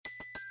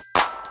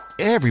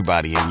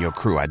Everybody in your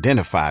crew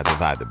identifies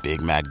as either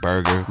Big Mac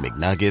Burger,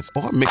 McNuggets,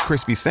 or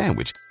McCrispy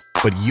Sandwich.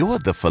 But you're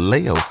the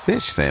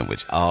Filet-O-Fish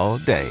Sandwich all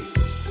day.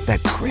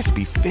 That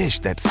crispy fish,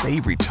 that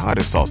savory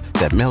tartar sauce,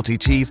 that melty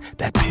cheese,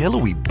 that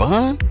pillowy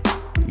bun.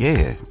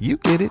 Yeah, you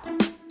get it.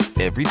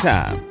 Every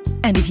time.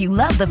 And if you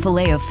love the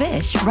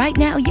Filet-O-Fish, right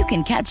now you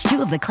can catch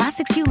two of the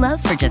classics you love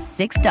for just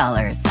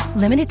 $6.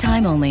 Limited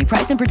time only.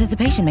 Price and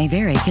participation may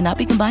vary. Cannot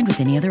be combined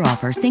with any other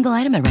offer. Single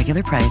item at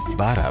regular price.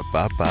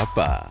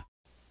 Ba-da-ba-ba-ba.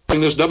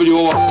 This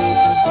WOR.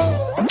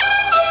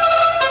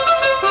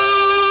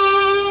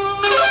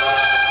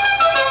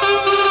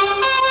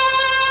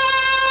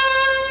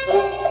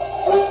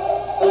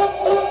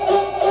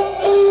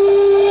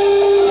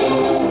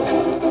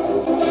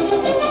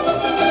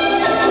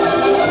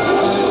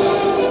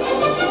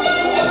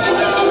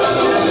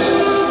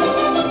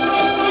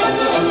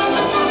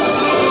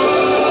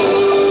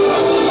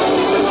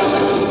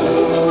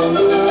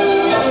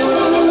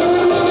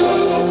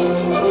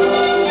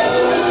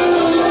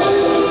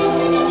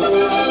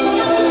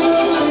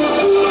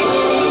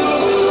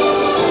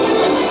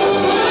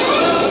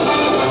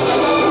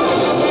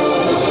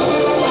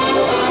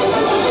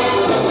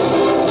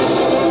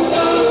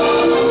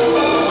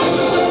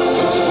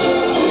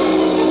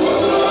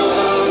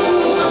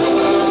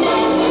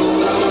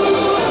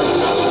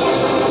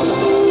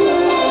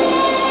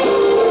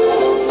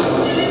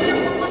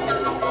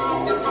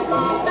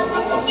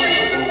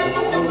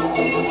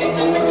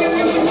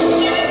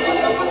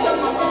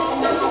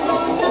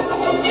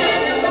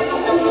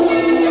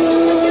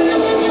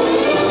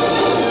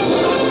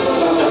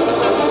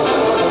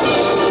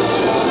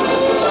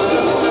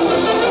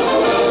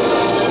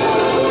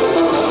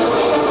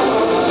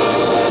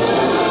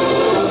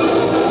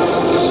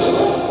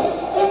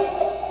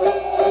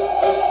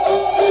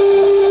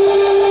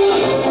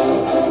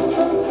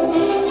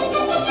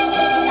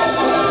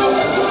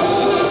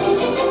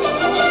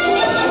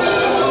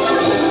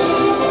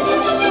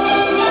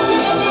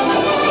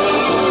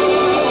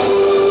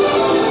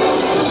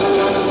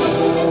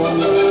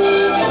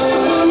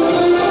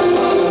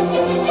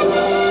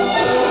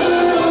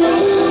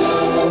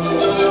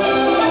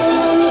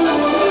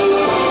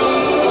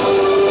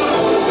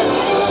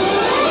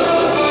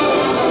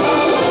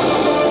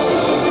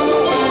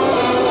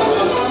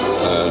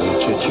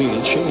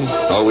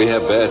 Oh, we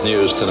have bad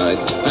news tonight.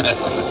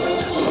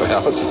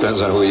 Well, it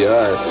depends on who you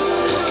are.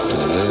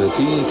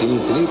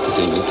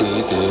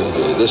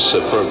 This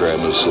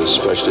program is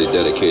especially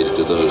dedicated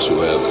to those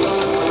who have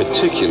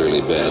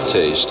particularly bad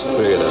taste.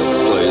 Bring it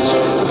up,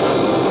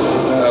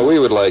 please. We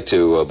would like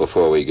to,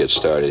 before we get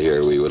started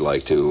here, we would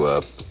like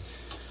to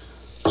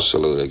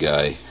salute a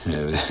guy.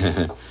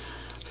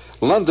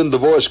 London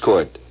Divorce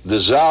Court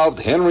dissolved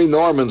Henry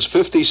Norman's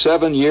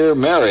 57-year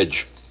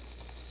marriage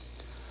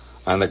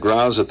on the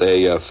grounds that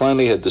they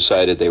finally had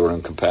decided they were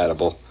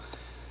incompatible.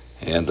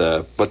 And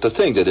but the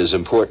thing that is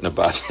important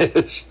about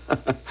this,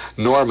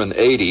 Norman,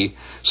 80,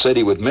 said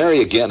he would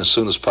marry again as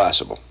soon as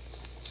possible.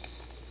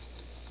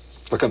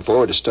 Looking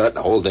forward to starting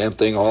the whole damn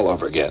thing all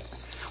over again.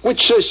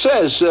 Which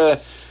says a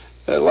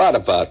lot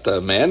about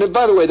the man. And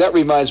by the way, that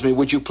reminds me,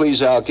 would you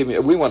please, Al,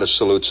 we want to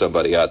salute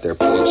somebody out there,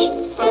 please.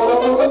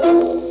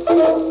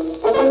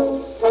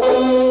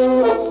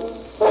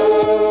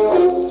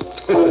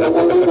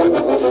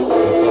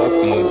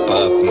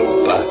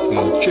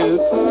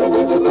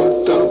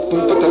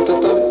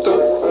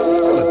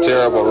 What a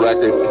terrible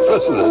record.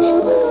 Listen to this.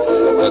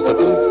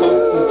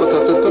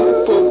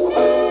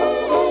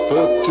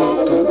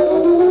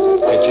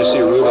 Can't you see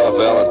Rudolph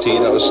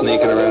Valentino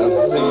sneaking around?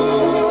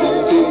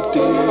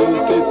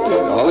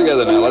 All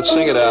together now. Let's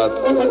sing it out.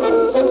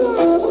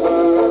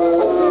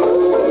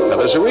 Now,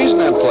 there's a reason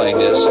I'm playing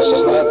this. This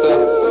is not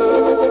the...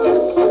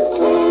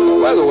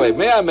 By the way,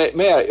 may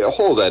I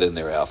hold that in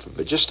there, Alfred?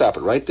 But just stop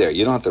it right there.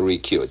 You don't have to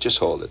re-cue it. Just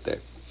hold it there.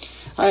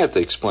 I have to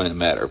explain a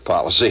matter of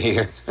policy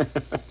here.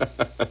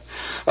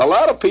 A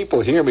lot of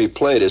people hear me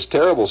play this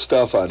terrible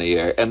stuff on the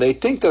air, and they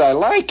think that I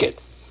like it.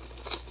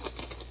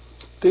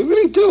 They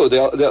really do.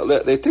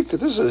 They think that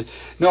this is...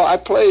 No, I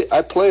play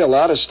a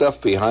lot of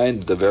stuff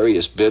behind the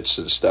various bits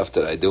and stuff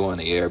that I do on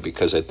the air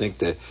because I think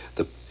that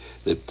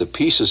the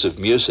pieces of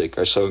music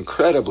are so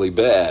incredibly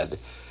bad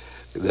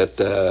that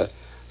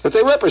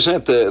they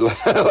represent the,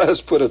 let's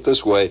put it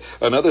this way,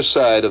 another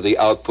side of the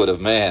output of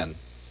man.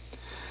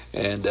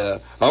 And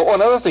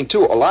another thing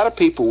too, a lot of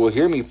people will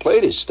hear me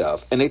play this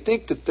stuff, and they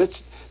think that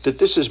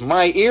this is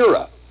my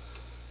era.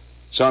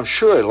 So I'm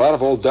sure a lot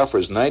of old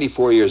duffers,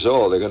 94 years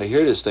old, they're going to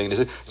hear this thing and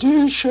they say,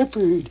 "Dear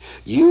Shepherd,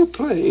 you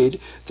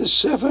played the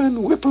 7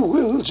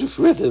 whippoorwills of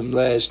rhythm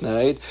last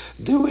night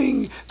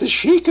doing the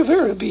Sheik of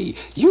Araby.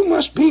 You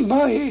must be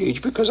my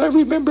age because I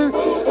remember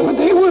when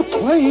they were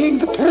playing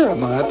the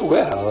Paramount.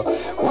 Well,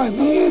 why,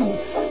 me and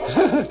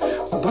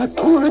my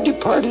poor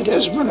departed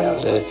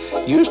Esmeralda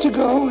used to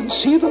go and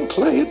see them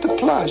play at the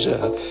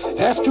Plaza,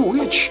 after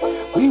which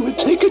we would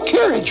take a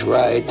carriage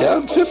ride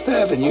down Fifth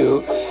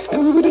Avenue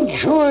and we would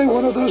enjoy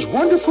one of those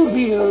wonderful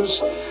meals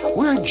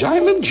where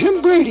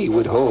Jim Brady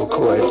would hold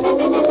court."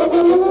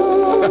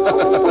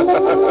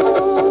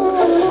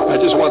 I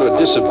just want to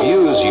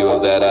disabuse you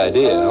of that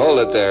idea. Hold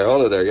it there.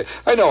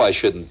 I know I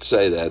shouldn't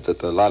say that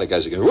a lot of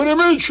guys are going, what do you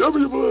mean,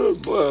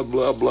 blah,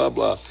 blah, blah,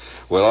 blah.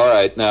 Well, all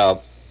right,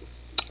 now,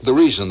 the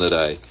reason that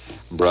I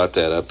brought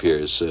that up here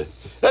is,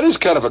 that is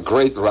kind of a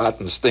great,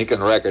 rotten,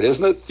 stinking record,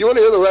 isn't it? You want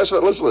to hear the rest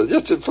of it? Listen,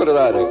 just to put it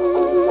on here.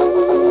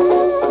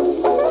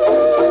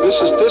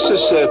 This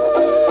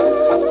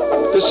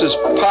is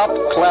pop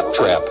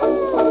claptrap.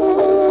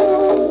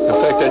 In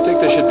fact, I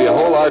think there should be a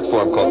whole art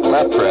form called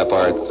claptrap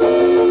art.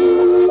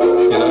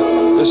 You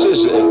know, this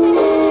is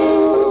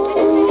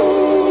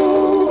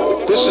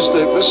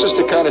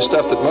the kind of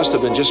stuff that must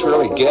have been just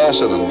really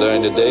gassing them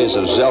during the days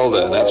of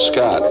Zelda and F.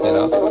 Scott, you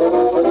know.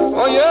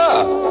 Oh,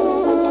 yeah.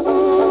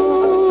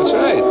 That's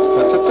right.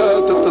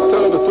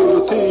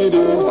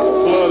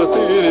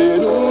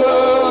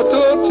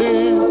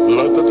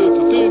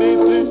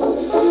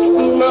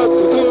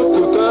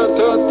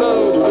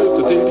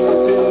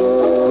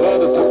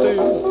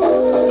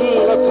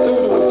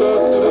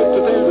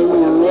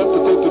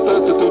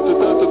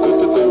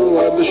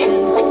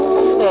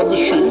 I'm the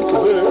sheik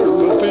of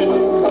Araby.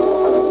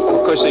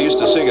 Of course, they used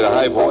to sing at a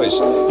high voice.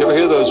 You ever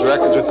hear those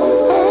records?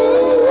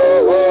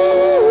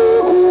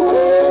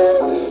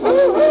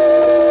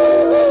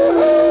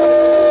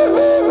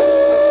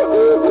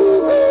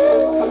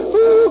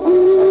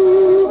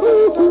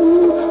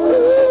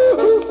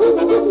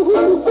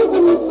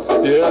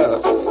 Yeah,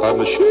 I'm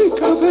the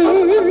sheik of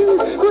Araby.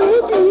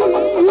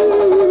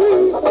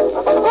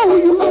 Oh,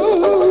 your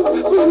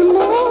love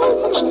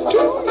belongs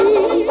to me.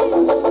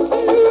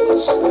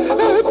 Yes, at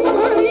night when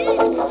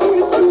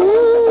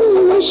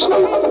you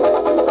sleep.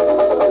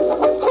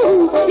 Oh,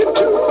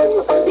 into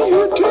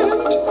your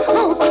tent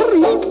I'll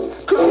creep.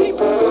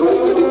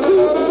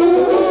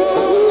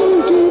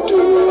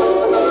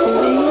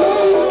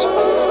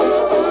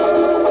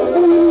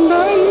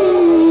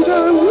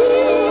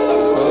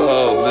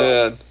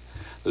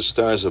 The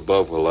stars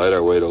above will light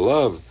our way to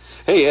love.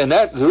 Hey, and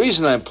the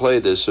reason I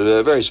played this,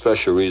 a very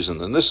special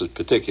reason, and this is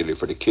particularly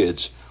for the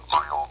kids.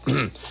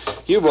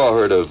 You've all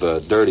heard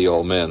of Dirty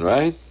Old Men,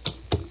 right?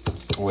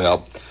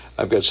 Well,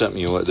 I've got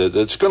something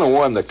that's going to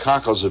warm the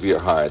cockles of your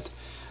heart.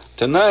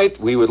 Tonight,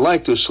 we would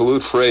like to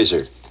salute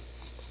Fraser.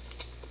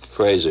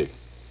 Fraser.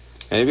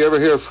 And have you ever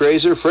heard of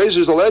Fraser?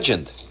 Fraser's a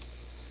legend.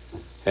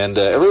 And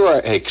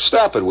everywhere... Hey,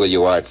 stop it, will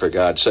you, Art, for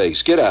God's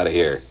sakes. Get out of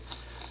here.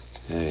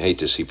 I hate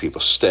to see people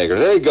stagger.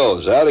 There he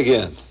goes, out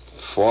again.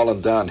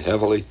 Falling down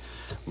heavily.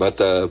 But,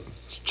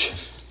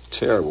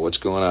 terrible what's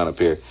going on up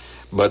here.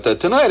 But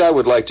tonight I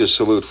would like to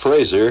salute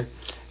Fraser.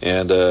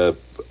 And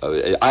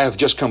I have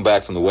just come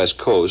back from the West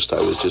Coast.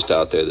 I was just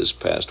out there this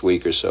past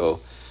week or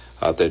so.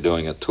 Out there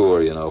doing a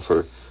tour,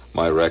 for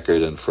my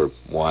record and for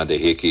Wanda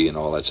Hickey and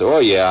all that. So, oh,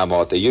 yeah, I'm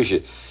out there. You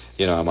should,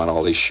 I'm on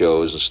all these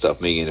shows and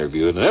stuff being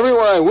interviewed. And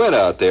everywhere I went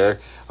out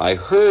there, I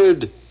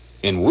heard...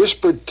 in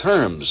whispered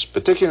terms,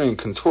 particularly in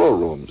control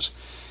rooms.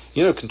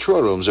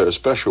 Control rooms are a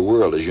special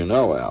world, as you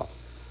know, Al,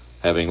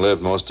 having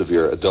lived most of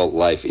your adult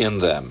life in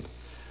them.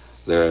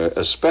 They're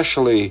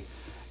especially,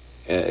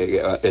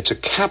 it's a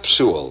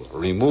capsule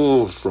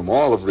removed from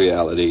all of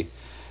reality,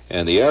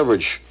 and the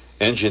average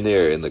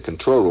engineer in the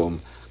control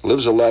room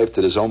lives a life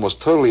that is almost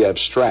totally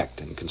abstract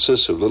and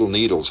consists of little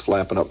needles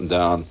flapping up and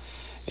down.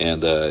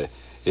 And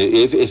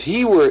if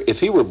he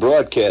were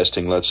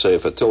broadcasting, let's say,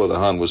 if Attila the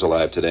Hun was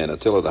alive today, and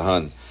Attila the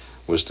Hun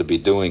was to be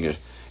doing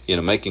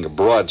making a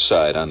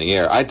broadside on the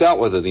air, I doubt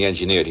whether the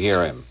engineer'd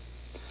hear him.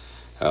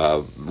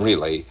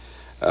 Really.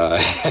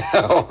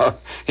 Or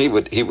he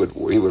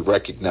would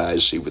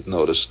recognize, he would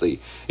notice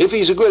if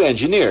he's a good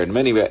engineer, and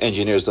many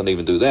engineers don't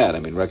even do that,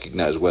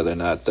 recognize whether or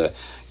not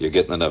you're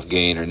getting enough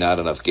gain or not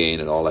enough gain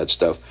and all that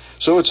stuff.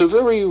 So it's a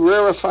very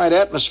rarefied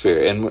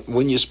atmosphere, and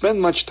when you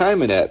spend much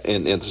time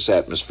in this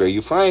atmosphere,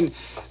 you find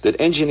that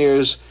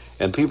engineers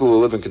and people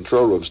who live in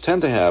control rooms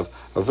tend to have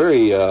a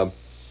very, how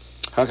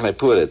can I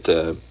put it,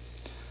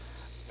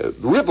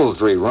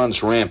 ribaldry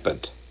runs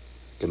rampant.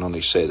 I can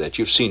only say that.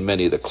 You've seen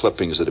many of the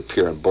clippings that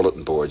appear on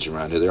bulletin boards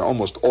around here. They're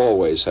almost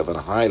always having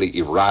a highly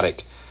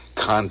erotic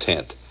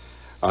content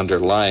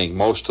underlying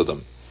most of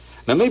them.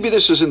 Now, maybe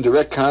this is in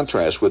direct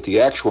contrast with the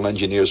actual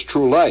engineer's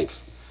true life,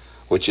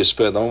 which is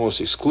spent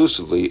almost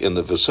exclusively in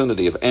the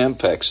vicinity of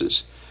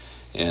Ampexes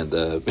and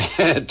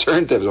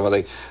turntables and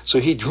everything. So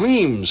he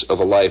dreams of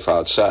a life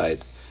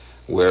outside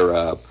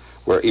where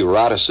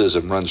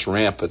eroticism runs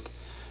rampant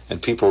and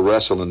people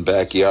wrestle in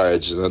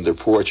backyards and under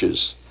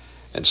porches.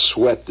 And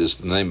sweat is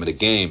the name of the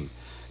game.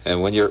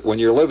 And when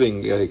you're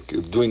living,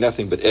 doing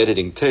nothing but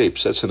editing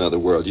tapes, that's another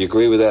world. You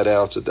agree with that,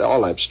 Al? It's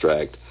all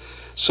abstract.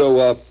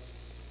 So,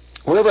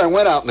 whenever I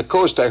went out on the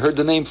coast, I heard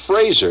the name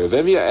Fraser. Have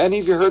any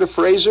of you heard of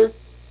Fraser?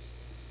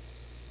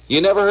 You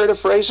never heard of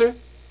Fraser?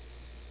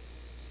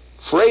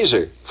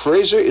 Fraser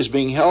is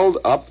being held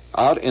up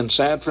out in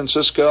San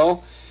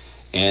Francisco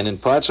and in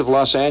parts of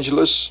Los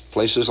Angeles,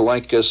 places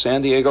like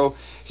San Diego.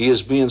 He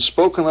is being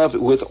spoken of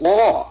with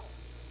awe.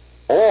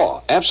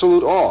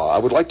 Absolute awe. I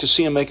would like to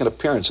see him make an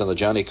appearance on the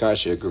Johnny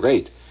Carson.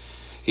 Great.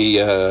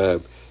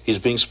 He's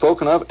being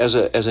spoken of as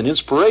an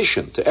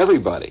inspiration to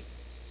everybody.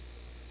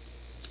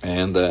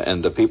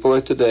 And the people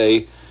of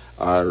today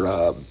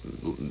are,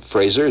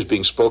 Fraser is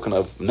being spoken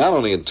of not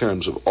only in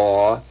terms of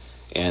awe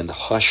and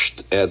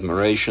hushed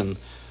admiration,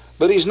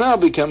 but he's now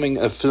becoming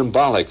a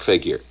symbolic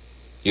figure.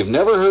 You've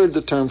never heard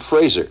the term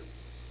Fraser.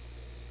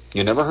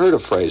 You never heard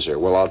of Fraser.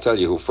 Well, I'll tell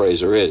you who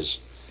Fraser is.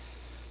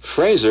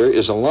 Fraser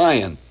is a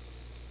lion.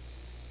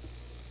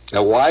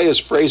 Now, why is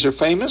Fraser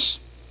famous?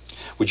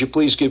 Would you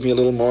please give me a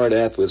little more of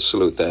that? We'll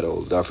salute that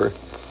old duffer.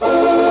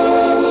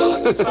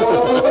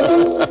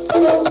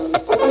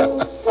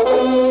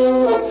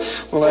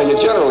 Well, now, you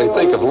generally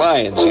think of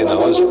lions, as,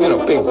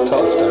 big,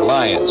 tough. They're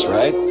lions,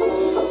 right?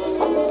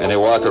 And they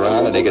walk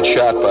around and they get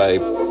shot by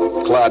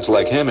clods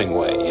like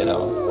Hemingway,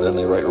 Then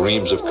they write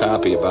reams of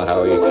copy about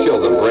how he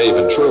killed the brave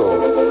and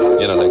true,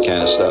 that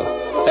kind of stuff.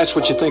 That's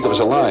what you think of as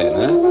a lion,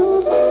 huh?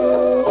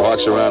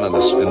 Walks around in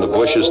the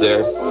bushes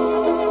there.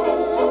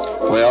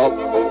 Well,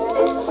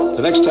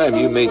 the next time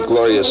you meet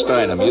Gloria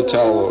Steinem, you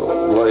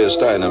tell Gloria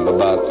Steinem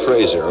about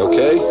Fraser,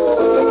 okay?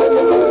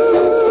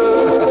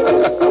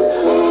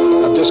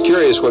 I'm just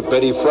curious what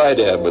Betty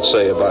Friedan would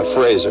say about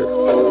Fraser.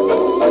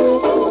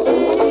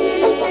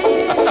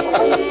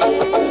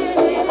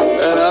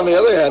 And on the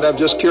other hand, I'm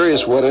just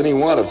curious what any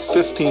one of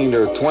 15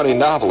 or 20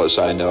 novelists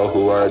I know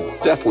who are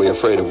deathly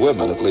afraid of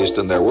women, at least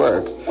in their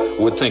work,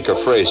 would think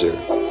of Fraser.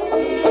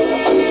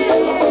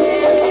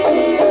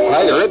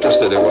 Now you're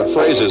interested in what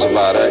Fraser's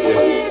about, aren't you?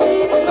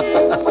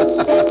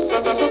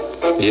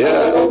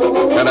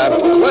 Yeah. And I'm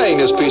playing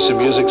this piece of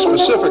music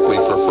specifically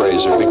for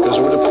Fraser because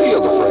it would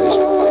appeal to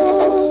Fraser.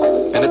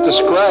 And it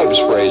describes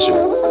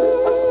Fraser.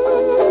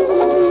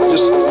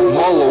 Just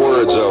mull the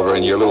words over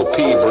in your little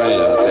pea brain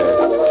out there.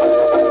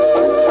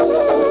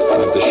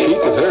 Like the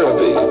Sheik of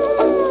Araby.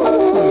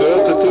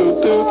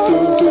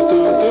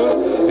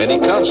 And he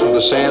comes from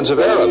the sands of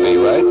Araby,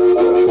 right?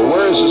 Well,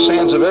 where is the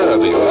sands of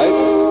Araby, right?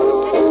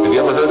 Have you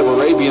ever heard of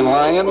Arabian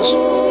lions?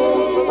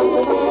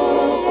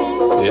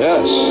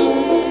 Yes.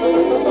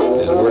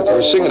 And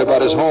we're singing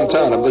about his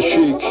hometown of the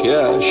Sheik.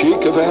 Yeah,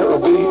 Sheik of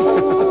Araby.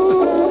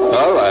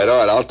 All right,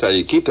 I'll tell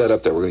you. Keep that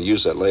up there. We're going to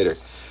use that later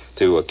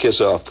to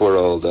kiss off poor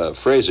old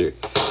Fraser.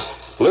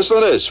 Listen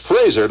to this.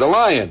 Fraser, the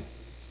lion,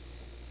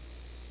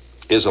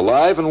 is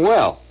alive and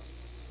well.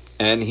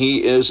 And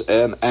he is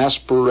an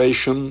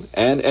aspiration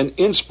and an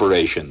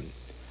inspiration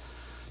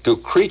to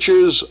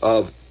creatures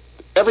of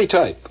every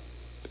type,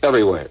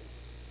 everywhere.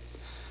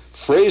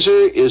 Fraser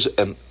is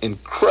an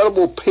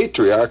incredible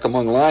patriarch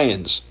among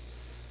lions.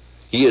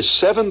 He is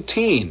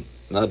 17.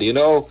 Now, do you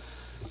know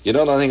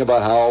nothing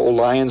about how old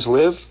lions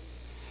live?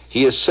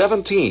 He is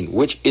 17,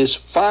 which is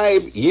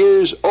 5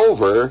 years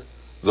over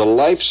the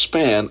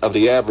lifespan of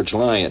the average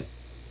lion.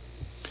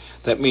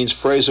 That means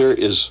Fraser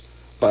is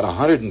about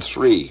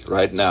 103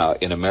 right now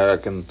in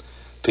American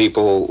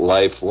people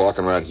life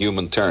walking around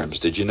human terms.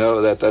 Did you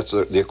know that that's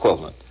the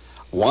equivalent?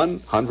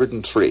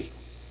 103.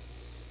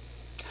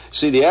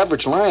 See, the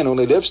average lion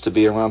only lives to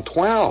be around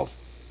 12.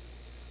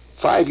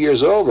 5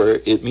 years over,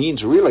 it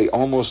means really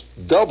almost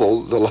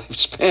double the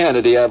lifespan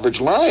of the average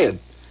lion.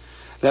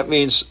 That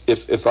means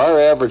if our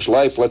average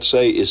life, let's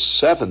say, is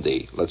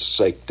 70, let's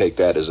say take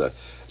that as a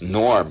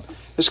norm,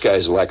 this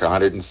guy's like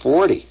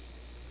 140.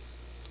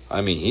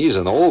 I mean, he's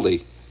an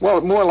oldie.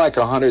 Well, more like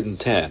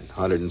 110,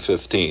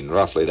 115,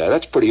 roughly that.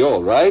 That's pretty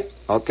old, right?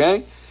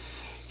 Okay?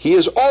 He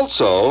is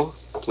also,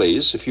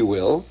 please, if you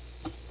will,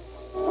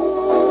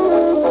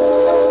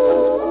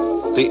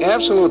 the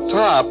absolute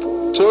top,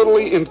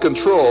 totally in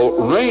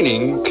control,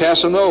 reigning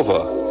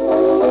Casanova.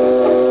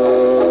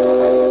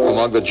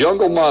 Among the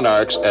jungle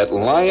monarchs at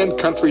Lion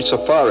Country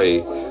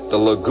Safari, the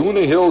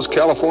Laguna Hills,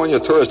 California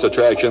tourist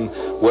attraction,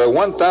 where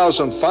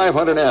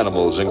 1,500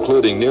 animals,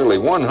 including nearly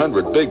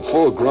 100 big,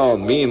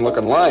 full-grown,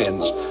 mean-looking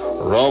lions,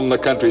 roam the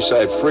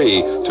countryside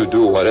free to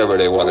do whatever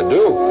they want to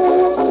do.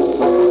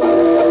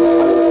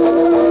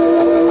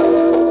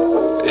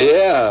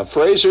 Yeah,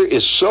 Fraser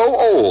is so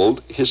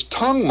old, his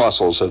tongue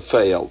muscles have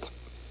failed,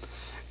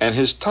 and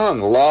his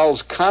tongue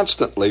lolls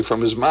constantly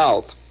from his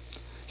mouth.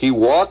 He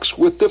walks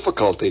with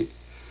difficulty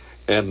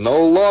and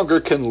no longer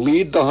can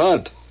lead the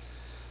hunt.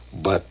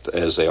 But,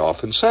 as they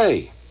often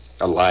say,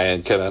 a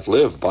lion cannot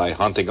live by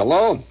hunting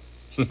alone.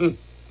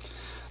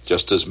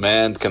 Just as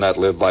man cannot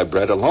live by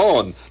bread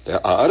alone,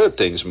 there are other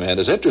things man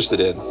is interested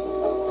in.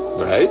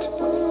 Right?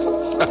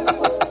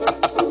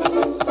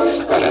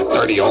 That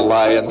dirty old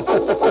lion.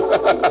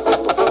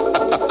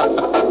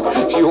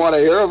 You want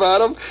to hear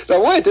about him?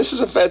 Now, wait, this is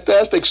a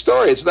fantastic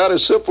story. It's not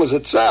as simple as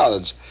it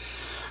sounds.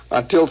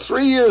 Until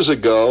 3 years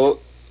ago,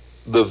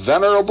 the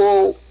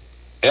venerable,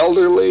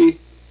 elderly,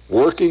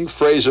 working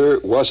Fraser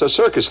was a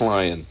circus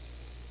lion.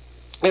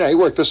 He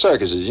worked the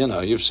circuses.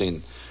 You've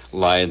seen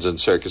lions in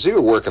circus. He was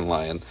a working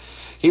lion.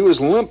 He was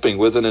limping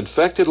with an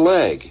infected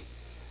leg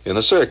in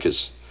a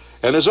circus,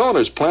 and his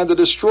owners planned to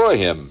destroy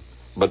him.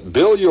 But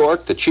Bill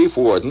York, the chief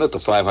warden at the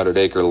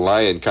 500-acre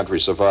Lion Country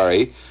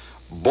Safari,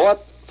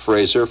 bought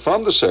Fraser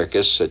from the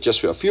circus at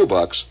just a few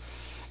bucks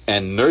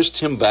and nursed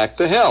him back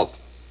to health.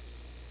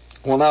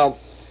 Well, now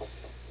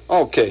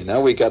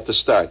we got the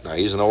start. Now,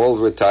 he's an old,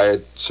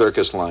 retired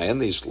circus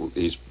lion. He's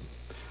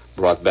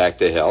brought back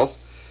to health.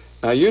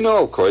 Now, you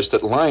know, of course,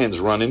 that lions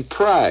run in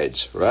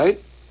prides,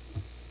 right?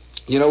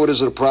 You know what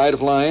is a pride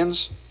of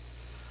lions?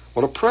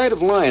 Well, a pride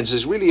of lions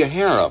is really a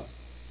harem.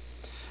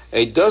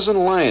 A dozen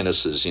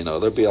lionesses, you know,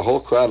 there'd be a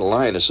whole crowd of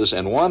lionesses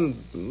and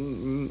one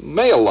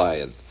male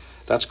lion.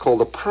 That's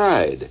called a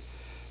pride,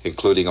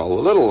 including all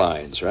the little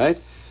lions, right?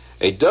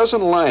 A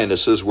dozen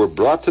lionesses were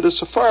brought to the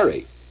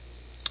safari.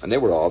 And they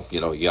were all,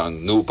 you know,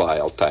 young,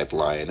 nubile-type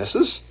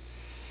lionesses.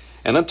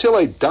 And until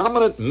a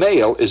dominant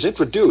male is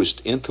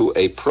introduced into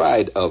a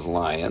pride of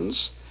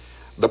lions,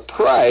 the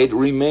pride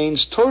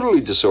remains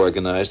totally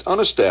disorganized,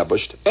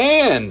 unestablished,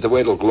 and, the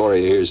way to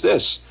glory here is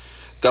this,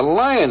 the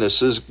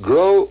lionesses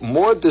grow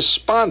more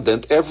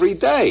despondent every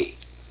day.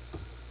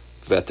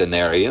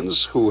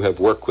 Veterinarians who have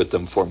worked with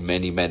them for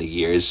many, many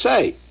years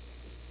say.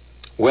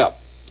 Well,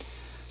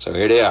 so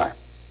here they are.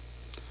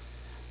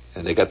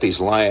 And they got these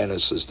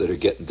lionesses that are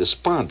getting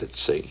despondent,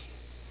 see?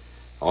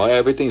 Oh,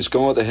 everything's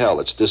going to hell.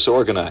 It's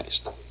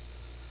disorganized.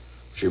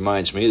 Which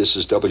reminds me, this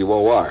is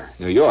WOR,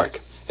 New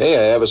York. Hey,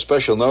 I have a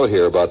special note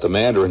here about the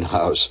Mandarin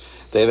House.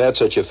 They've had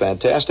such a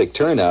fantastic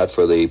turnout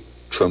for the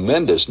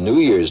tremendous New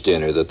Year's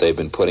dinner that they've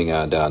been putting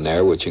on down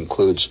there, which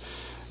includes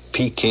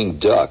Peking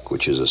duck,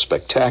 which is a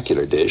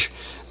spectacular dish.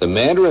 The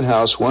Mandarin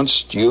House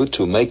wants you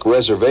to make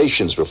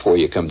reservations before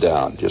you come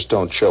down. Just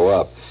don't show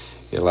up.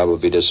 You'll probably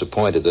be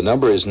disappointed. The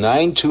number is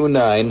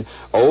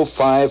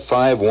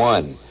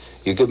 929-0551.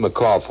 You give them a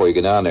call before you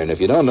get down there. And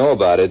if you don't know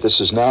about it, this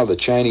is now the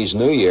Chinese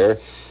New Year,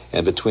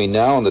 and between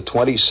now and the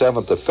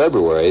 27th of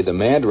February, the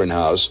Mandarin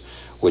House,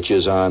 which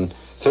is on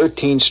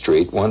 13th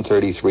Street,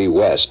 133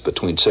 West,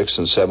 between 6th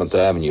and 7th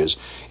Avenues,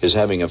 is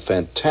having a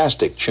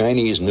fantastic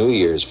Chinese New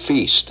Year's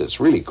feast. It's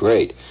really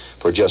great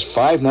for just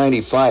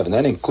 $5.95, and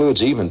that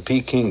includes even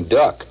Peking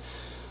duck,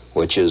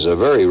 which is a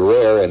very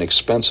rare and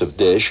expensive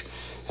dish,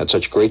 and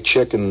such great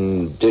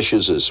chicken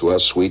dishes as well,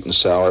 sweet and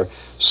sour,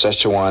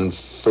 Szechuan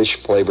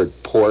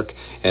fish-flavored pork,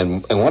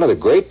 and one of the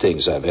great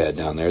things I've had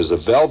down there is the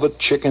velvet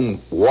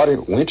chicken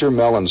winter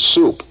melon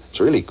soup. It's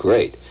really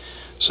great.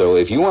 So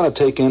if you want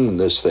to take in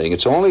this thing,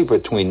 it's only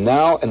between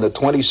now and the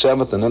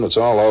 27th, and then it's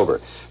all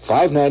over.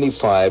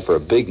 $5.95 for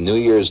a big New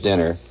Year's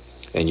dinner,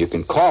 and you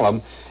can call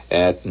them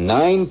at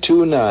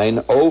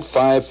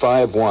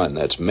 929-0551.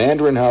 That's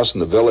Mandarin House in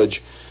the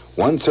Village,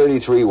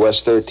 133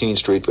 West 13th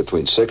Street,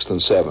 between 6th and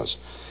 7th.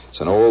 It's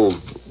an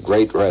old,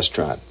 great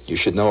restaurant. You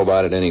should know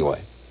about it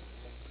anyway.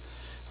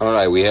 All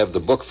right, we have the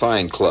Book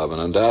Find Club, and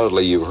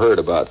undoubtedly you've heard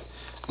about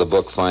the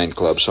Book Find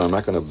Club, so I'm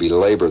not going to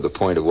belabor the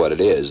point of what it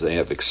is. They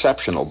have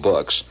exceptional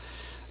books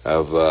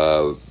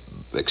of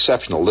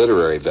exceptional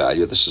literary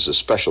value. This is a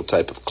special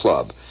type of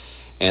club,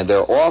 and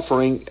they're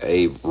offering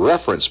a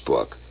reference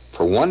book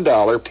for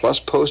 $1 plus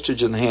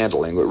postage and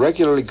handling. It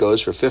regularly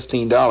goes for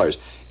 $15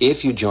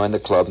 if you join the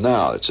club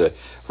now. It's a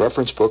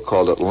reference book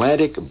called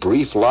Atlantic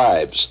Brief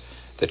Lives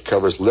that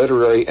covers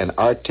literary and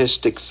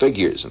artistic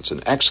figures. It's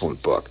an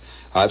excellent book.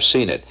 I've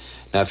seen it.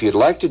 Now, if you'd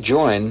like to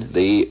join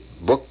the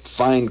Book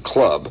Find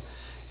Club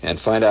and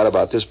find out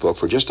about this book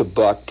for just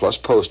 $1 plus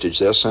postage,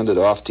 they'll send it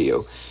off to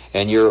you.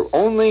 And your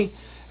only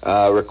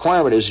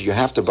requirement is you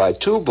have to buy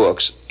 2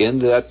 books in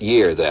that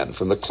year then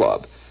from the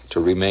club to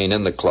remain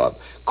in the club.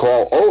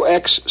 Call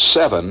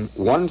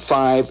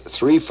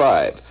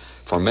OX71535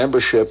 for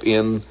membership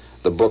in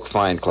the Book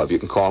Find Club. You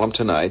can call them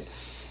tonight.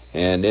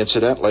 And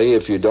incidentally,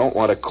 if you don't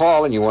want to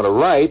call and you want to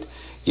write,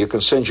 you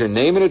can send your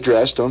name and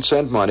address, don't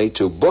send money,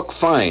 to Book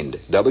Find,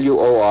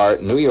 WOR,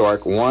 New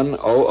York,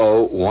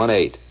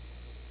 10018.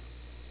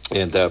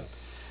 And the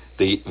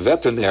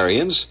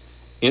veterinarians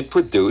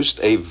introduced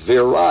a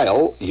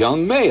virile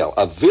young male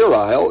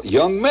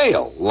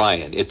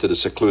lion into the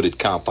secluded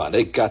compound.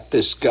 They got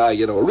this guy,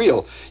 a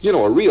real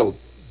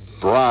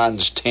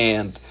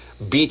bronze-tanned,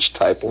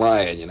 beach-type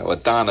lion,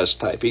 Adonis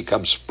type. He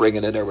comes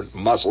springing in there with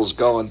muscles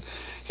going,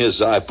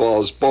 his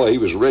eyeballs, boy, he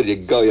was ready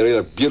to go.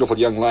 A beautiful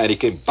young lion. He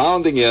came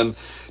bounding in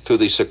to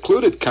the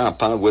secluded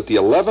compound with the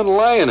 11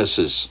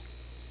 lionesses.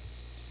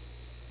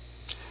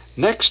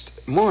 Next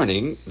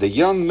morning, the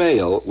young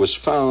male was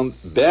found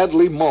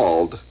badly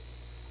mauled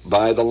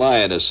by the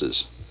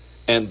lionesses,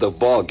 and the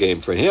ball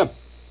game for him.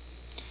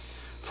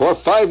 For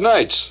 5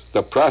 nights,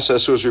 the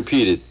process was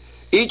repeated,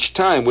 each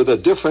time with a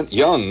different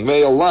young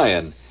male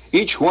lion,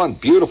 each one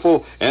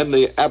beautiful and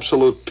the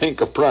absolute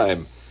pink of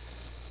prime.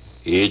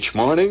 Each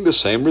morning, the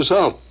same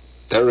result.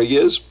 There he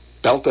is,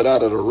 belted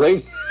out of the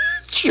ring,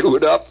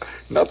 chewed up,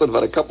 nothing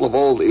but a couple of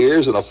old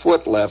ears and a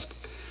foot left.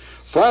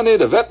 Finally,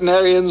 the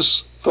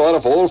veterinarians thought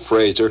of old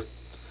Fraser,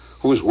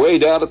 who was way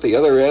down at the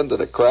other end of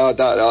the crowd.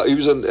 He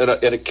was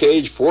in a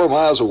cage 4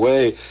 miles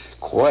away,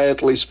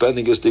 quietly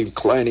spending his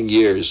declining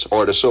years,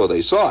 or so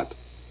they thought.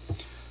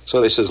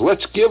 So they says,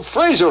 let's give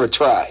Fraser a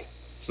try.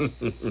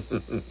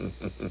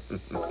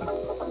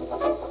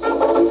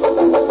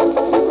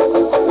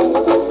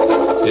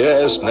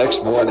 Yes,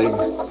 next morning,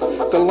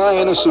 the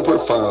lionesses were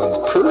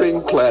found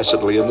purring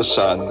placidly in the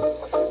sun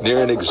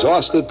near an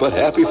exhausted but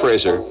happy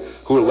Fraser,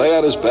 who lay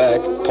on his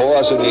back,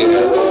 paws in the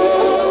air.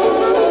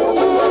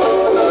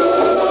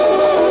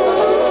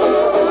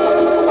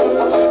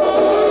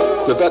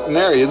 The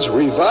veterinarians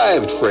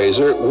revived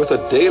Fraser with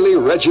a daily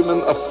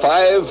regimen of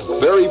 5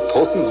 very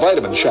potent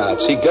vitamin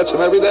shots. He gets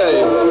them every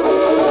day.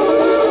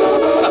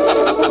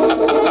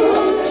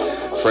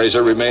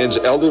 Fraser remains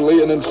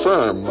elderly and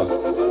infirm,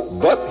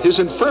 but his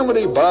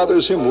infirmity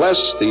bothers him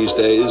less these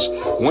days.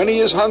 When he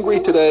is hungry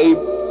today,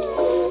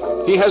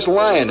 he has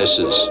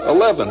lionesses,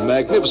 11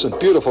 magnificent,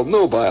 beautiful,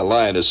 nubile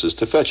lionesses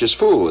to fetch his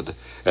food,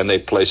 and they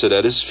place it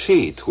at his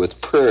feet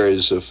with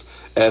prayers of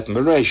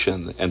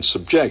admiration and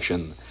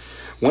subjection.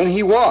 When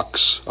he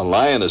walks, a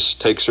lioness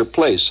takes her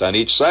place on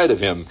each side of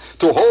him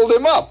to hold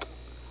him up.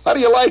 How do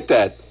you like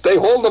that? They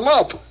hold him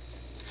up.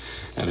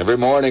 And every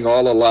morning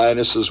all the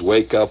lionesses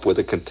wake up with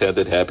a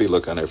contented, happy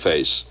look on their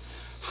face.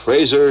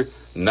 Fraser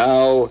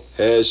now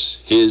has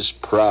his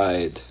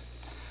pride,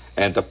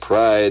 and the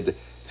pride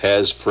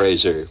has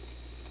Fraser.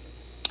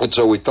 And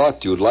so we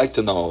thought you'd like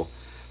to know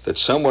that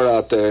somewhere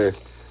out there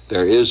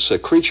is a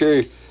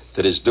creature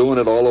that is doing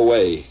it all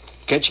away.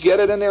 Can't you get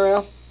it in there,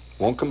 Al?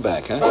 Won't come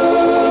back, huh?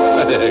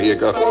 There you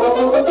go.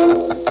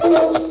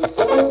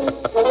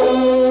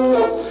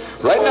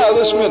 Right now,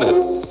 this minute,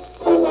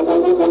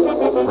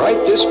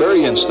 right this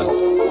very instant,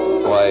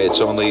 why, it's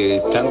only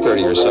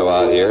 10:30 or so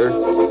out here.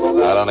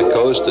 Out on the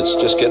coast, it's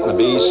just getting to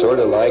be sort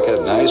of like a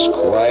nice,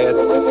 quiet,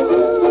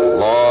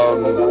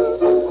 long,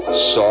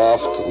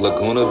 soft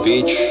Laguna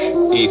Beach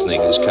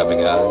evening is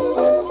coming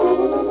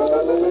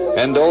on.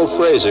 And old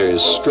Fraser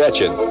is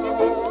stretching.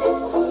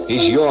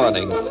 He's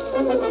yawning.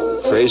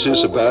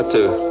 Fraser's about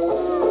to,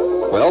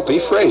 well, be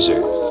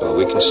Fraser, all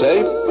we can say.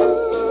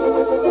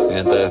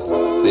 And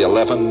the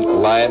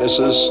 11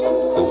 lionesses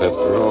who have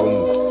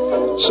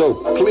grown so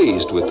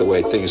pleased with the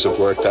way things have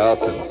worked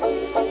out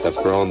and have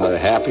grown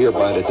happier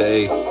by the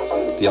day,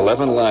 the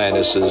 11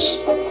 lionesses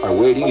are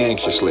waiting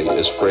anxiously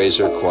as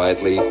Fraser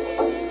quietly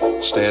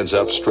stands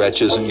up,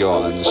 stretches, and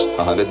yawns,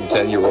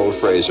 110-year-old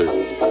Fraser.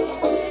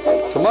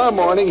 Tomorrow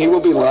morning he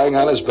will be lying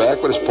on his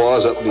back with his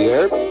paws up in the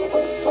air.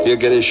 He'll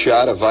get his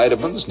shot of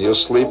vitamins, and he'll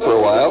sleep for a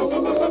while.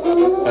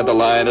 And the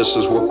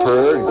lionesses will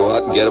purr and go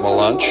out and get him a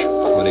lunch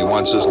when he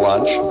wants his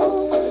lunch.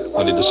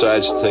 When he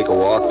decides to take a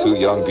walk, 2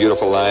 young,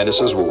 beautiful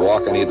lionesses will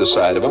walk on either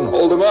side of him and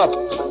hold him up.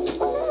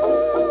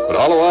 But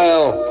all the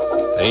while,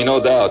 there ain't no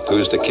doubt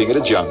who's the king of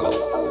the jungle.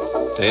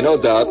 There ain't no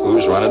doubt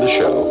who's running the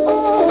show.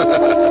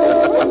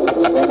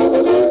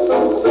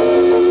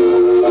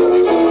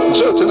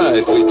 So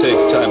tonight we take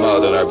time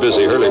out in our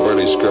busy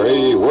hurly-burly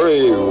scurry,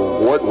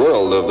 worry-wart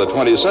world of the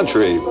 20th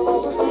century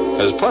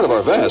as part of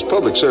our vast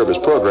public service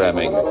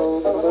programming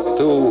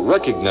to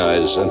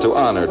recognize and to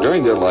honor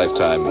during their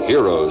lifetime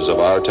heroes of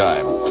our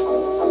time.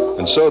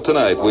 And so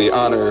tonight we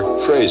honor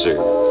Fraser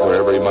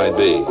wherever he might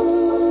be.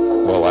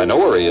 Well, I know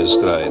where he is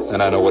tonight,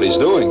 and I know what he's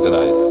doing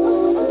tonight.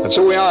 And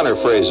so we honor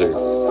Fraser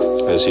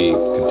as he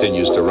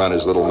continues to run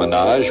his little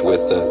menage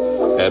with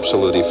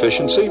absolute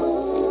efficiency.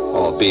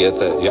 Albeit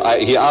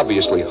that he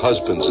obviously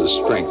husbands his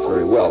strength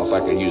very well, if I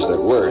can use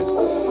that word,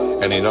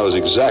 and he knows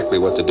exactly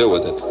what to do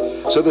with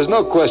it. So there's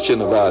no question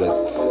about it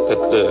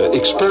that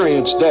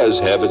experience does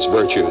have its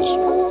virtues.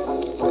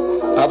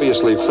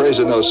 Obviously,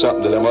 Fraser knows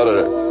something that them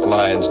other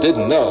lions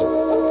didn't know.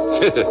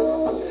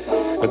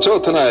 And so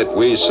tonight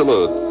we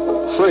salute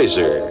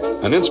Fraser,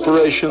 an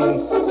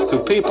inspiration to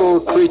people,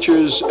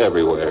 creatures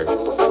everywhere.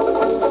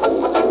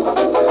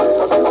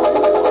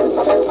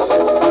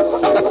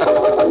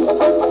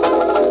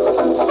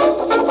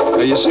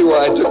 You see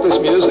why I took this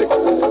music?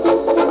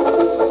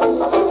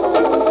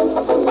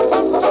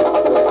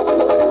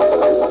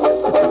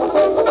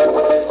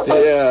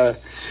 Yeah,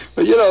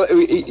 but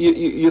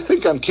you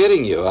think I'm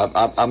kidding you?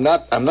 I'm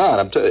not.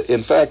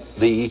 In fact,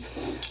 the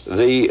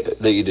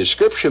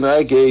description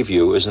I gave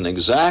you is an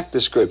exact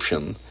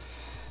description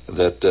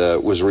that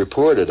was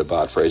reported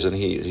about Fraser. And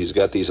he's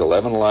got these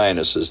 11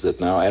 lionesses that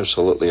now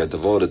absolutely are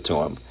devoted to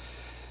him,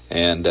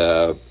 and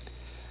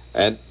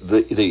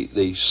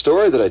the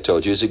story that I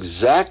told you is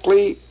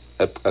exactly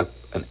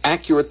an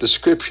accurate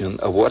description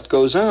of what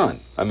goes on.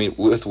 I mean,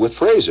 with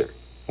Fraser,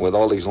 with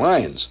all these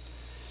lions.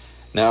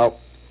 Now,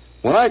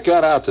 when I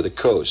got out to the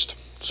coast,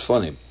 it's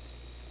funny.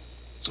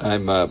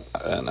 And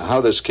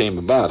how this came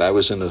about, I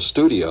was in a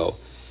studio,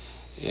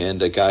 and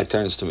a guy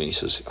turns to me. He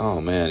says, "Oh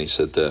man," he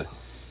said, "they're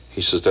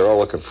all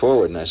looking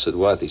forward." And I said,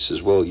 "What?" He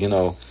says, "Well,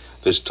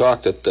 there's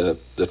talk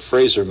that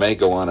Fraser may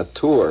go on a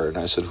tour." And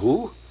I said,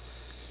 "Who?"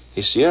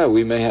 He said, "Yeah,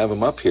 we may have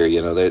him up here.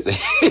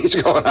 He's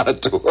going on a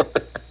tour."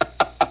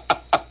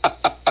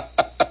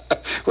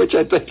 Which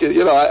I think, see,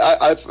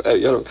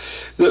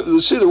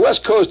 the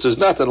West Coast is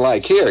nothing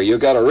like here. You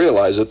got to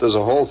realize that there's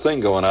a whole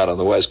thing going on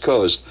the West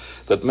Coast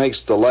that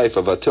makes the life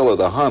of Attila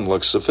the Hun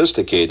look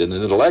sophisticated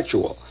and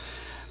intellectual.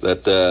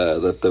 That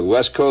the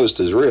West Coast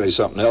is really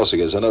something else.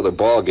 It's another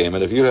ball game.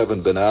 And if you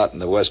haven't been out in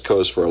the West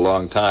Coast for a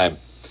long time,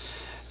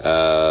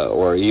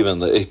 or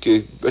even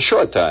a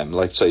short time,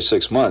 like say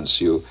 6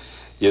 months, you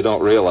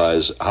don't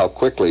realize how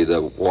quickly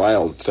the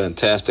wild,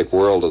 fantastic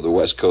world of the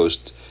West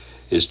Coast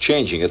is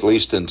changing, at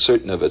least in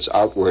certain of its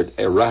outward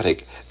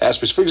erotic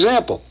aspects. For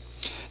example,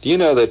 do you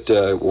know that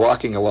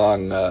walking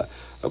along a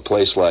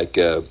place like,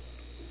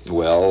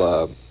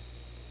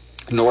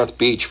 North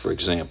Beach, for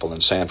example,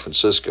 in San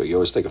Francisco. You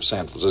always think of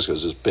San Francisco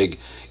as this big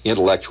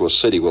intellectual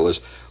city. Well,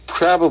 there's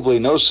probably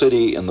no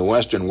city in the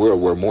Western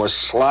world where more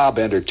slob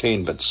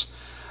entertainments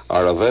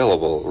are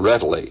available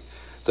readily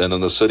than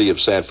in the city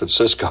of San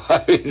Francisco.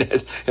 I mean,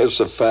 it's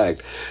a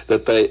fact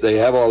that they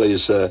have all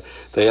these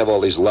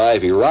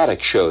live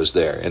erotic shows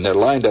there, and they're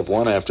lined up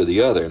one after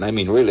the other. And I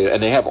mean, really,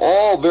 and they have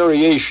all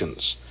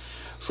variations.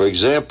 For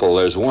example,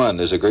 there's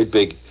a great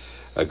big.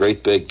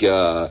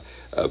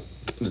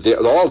 They're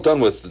all done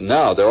with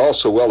now. They're all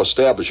so well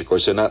established. Of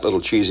course, they're not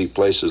little cheesy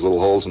places, little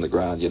holes in the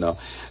ground.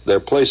 They're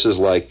places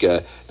like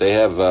they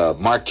have a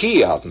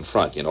marquee out in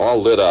front. All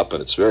lit up,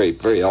 and it's very,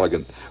 very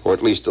elegant, or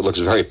at least it looks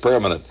very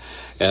permanent.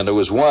 And there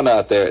was one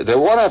out there. They're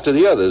one after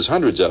the other. There's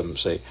hundreds of them,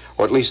 say,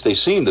 or at least they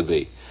seem to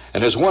be.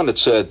 And there's one that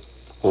said,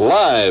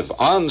 "Live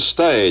on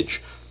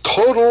stage,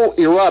 total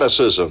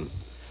eroticism."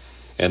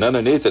 And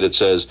underneath it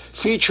says,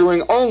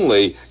 "Featuring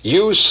only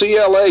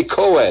UCLA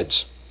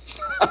co-eds."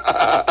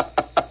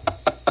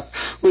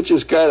 Which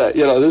is kind of,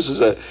 this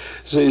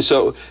is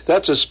so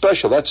that's a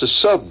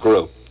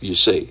subgroup, you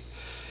see.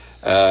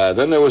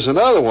 Then there was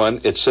another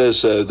one. It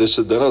says, this is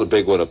another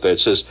big one up there. It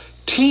says,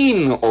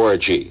 teen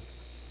orgy.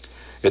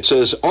 It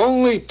says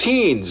only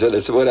teens, and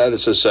it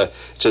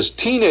says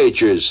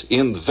teenagers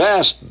in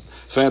vast,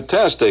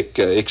 fantastic,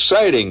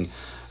 exciting,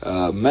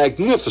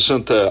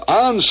 magnificent,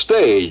 on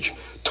stage,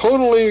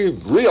 totally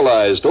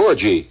realized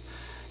orgy.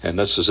 And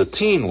this is a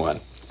teen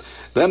one.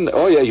 Then,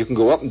 you can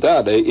go up and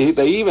down. They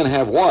even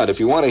have one. If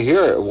you want to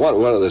hear one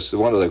of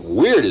the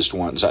weirdest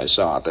ones I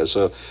saw out there.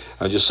 So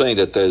I'm just saying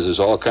that there's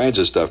all kinds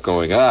of stuff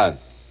going on.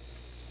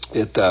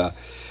 Listen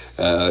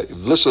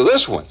to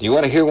this one. You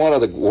want to hear one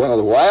of the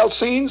wild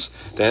scenes?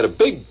 They had a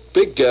big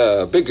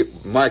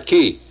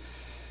marquee,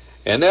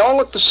 and they all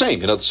look the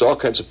same. There's all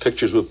kinds of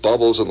pictures with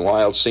bubbles and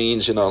wild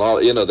scenes. And all.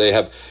 They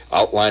have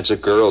outlines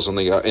of girls in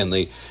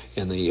the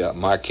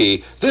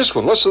marquee. This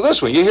one. Listen to this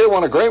one. You hear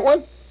one a great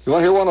one? You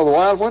want to hear one of the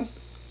wild one?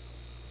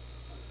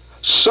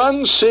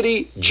 Sun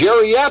City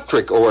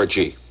geriatric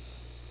orgy.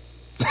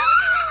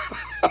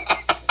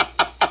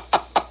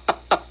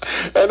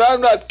 And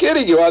I'm not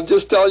kidding you. I'm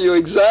just telling you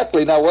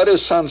exactly. Now, what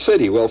is Sun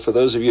City? Well, for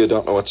those of you who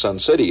don't know what Sun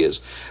City is,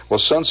 well,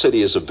 Sun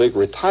City is a big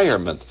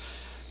retirement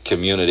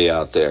community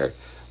out there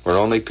where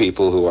only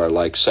people who are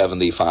like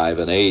 75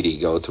 and 80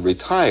 go to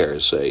retire,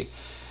 see.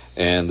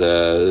 And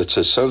it's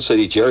a Sun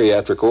City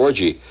geriatric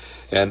orgy.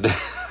 And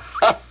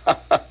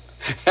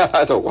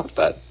I thought, what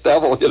the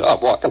devil?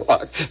 I'm walking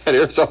along, and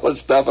here's all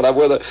this stuff, and I'm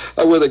with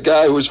a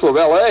guy who's from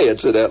L.A.,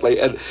 incidentally,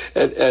 and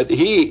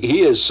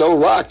he is so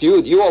rocked.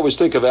 You always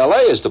think of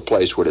L.A. as the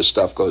place where this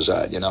stuff goes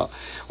on,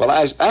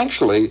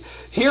 Well,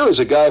 here is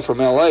a guy from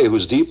L.A.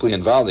 who's deeply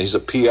involved. He's a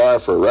PR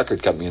for a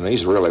record company, and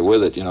he's really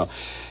with it,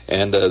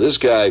 And this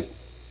guy,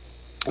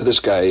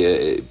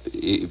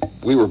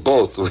 we were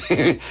both,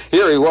 here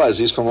he was,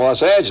 he's from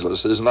Los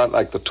Angeles, it's not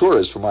like the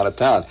tourist from out of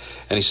town,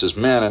 and he says,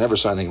 man, I never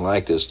saw anything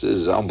like this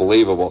is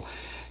unbelievable,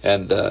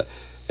 and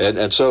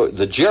so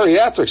the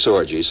geriatrics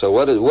orgy, so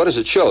what does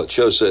it show? It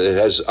shows, it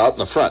has out in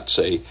the front,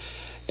 see,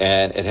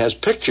 and it has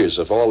pictures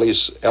of all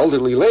these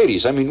elderly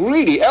ladies, I mean,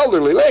 really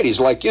elderly ladies,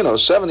 like,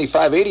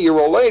 75,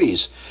 80-year-old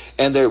ladies,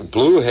 and their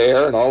blue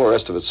hair and all the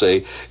rest of it,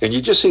 see, and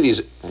you just see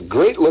these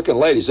great-looking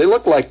ladies. They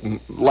look like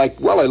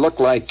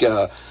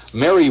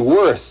Mary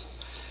Worth,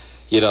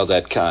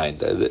 that kind.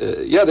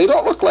 They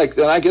don't look like,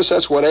 and I guess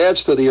that's what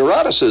adds to the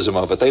eroticism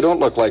of it. They don't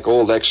look like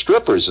old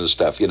ex-strippers and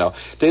stuff,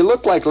 They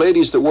look like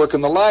ladies that work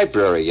in the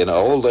library, they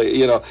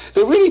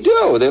really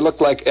do. They look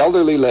like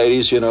elderly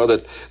ladies,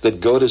 that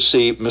go to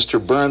see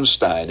Mr.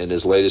 Bernstein in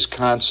his latest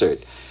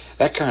concert.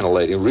 That kind of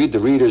lady. Read the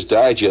Reader's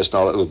Digest and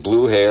all that, with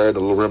blue hair and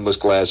little rimless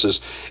glasses.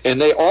 And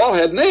they all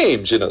had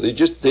names, They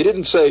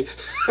didn't say...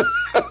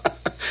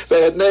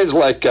 They had names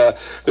like, they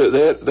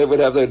would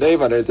have their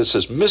name on it that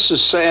says Mrs.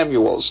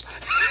 Samuels.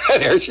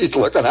 And here she's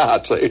looking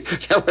out. So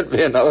there would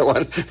be another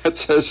one that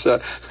says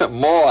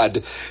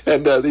Maud.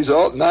 And these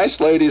old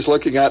nice ladies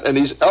looking out. And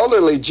these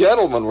elderly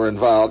gentlemen were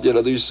involved.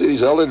 You see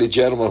these elderly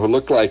gentlemen who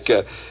look like,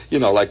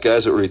 like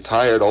guys that were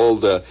retired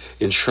old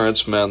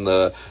insurance men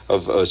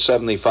of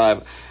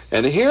 75.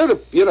 And here,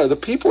 the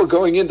people are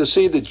going in to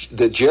see the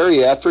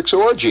geriatrics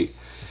orgy.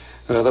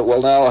 And I thought,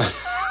 well, now...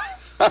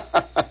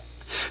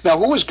 Now,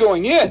 who was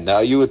going in? Now,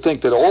 you would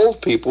think that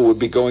old people would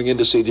be going in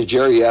to see the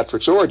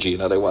geriatrics orgy.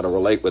 They want to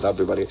relate with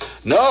everybody.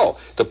 No,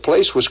 the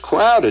place was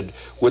crowded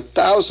with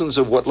thousands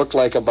of what looked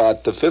like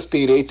about the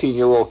 15,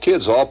 18-year-old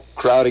kids all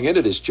crowding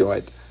into this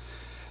joint.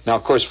 Now,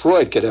 of course,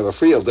 Freud could have a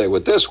field day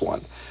with this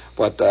one.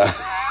 But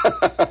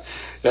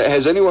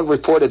has anyone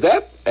reported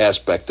that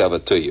aspect of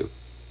it to you?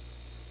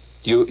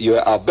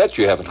 I'll bet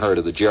you haven't heard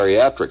of the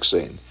geriatric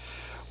scene.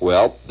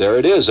 Well, there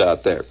it is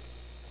out there.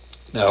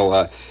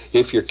 Now,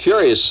 if you're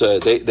curious, a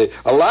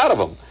lot of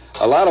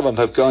them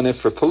have gone in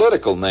for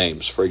political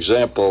names. For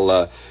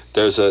example,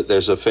 there's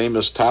a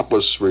famous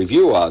topless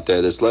review out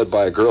there that's led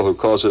by a girl who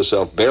calls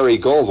herself Barry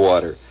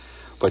Goldwater,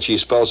 but she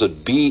spells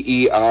it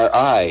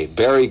B-E-R-I,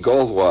 Barry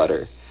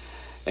Goldwater.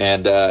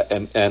 And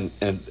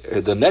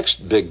the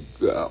next big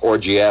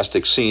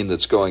orgiastic scene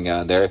that's going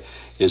on there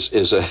is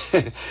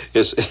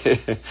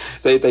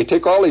they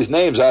take all these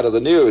names out of the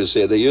news.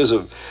 They use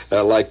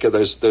like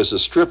there's a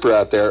stripper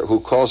out there who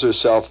calls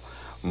herself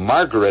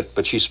Margaret,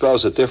 but she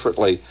spells it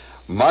differently.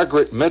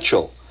 Margaret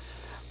Mitchell,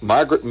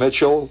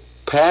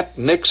 Pat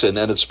Nixon,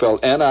 and it's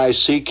spelled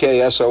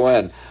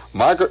Nickson.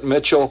 Margaret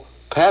Mitchell,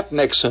 Pat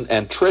Nixon,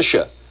 and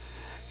Trisha,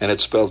 and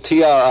it's spelled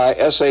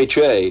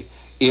Trisha.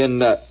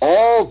 In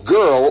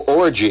all-girl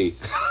orgy.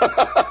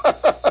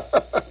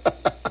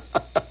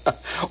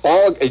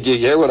 Did you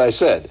hear what I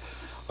said?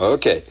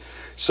 Okay.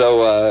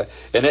 So,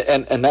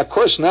 and of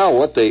course now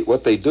what they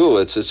do,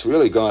 it's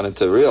really gone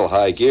into real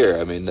high gear.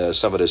 I mean,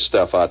 some of this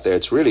stuff out there,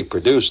 it's really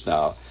produced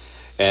now,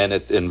 and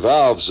it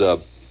involves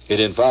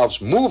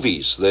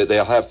movies.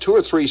 They'll have 2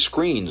 or 3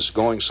 screens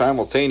going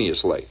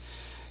simultaneously,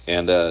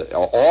 and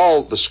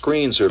all the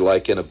screens are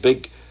like in a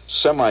big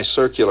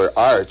semicircular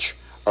arch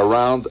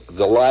around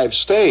the live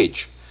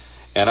stage.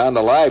 And on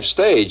the live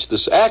stage,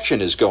 this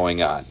action is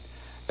going on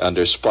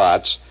under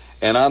spots,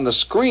 and on the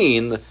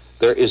screen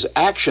there is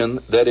action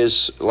that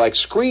is like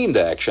screened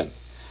action,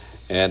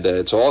 and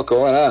it's all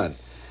going on.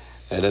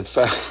 And in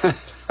fact,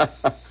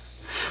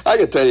 I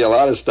could tell you a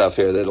lot of stuff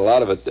here, that a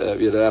lot of it,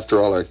 after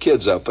all, our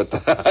kids up,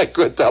 but I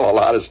could tell a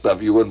lot of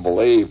stuff you wouldn't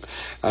believe.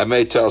 I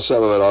may tell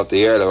some of it off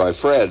the air to my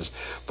friends,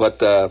 but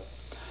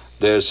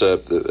there's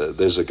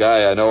a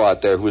guy I know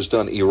out there who's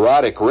done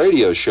erotic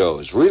radio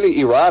shows, really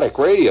erotic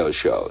radio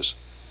shows,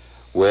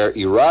 where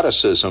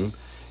eroticism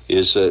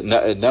is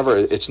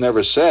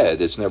never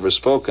said, it's never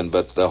spoken,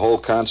 but the whole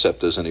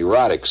concept is an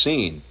erotic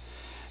scene,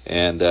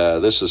 and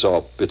this is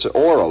all, it's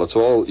oral, it's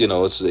all,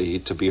 it's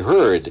to be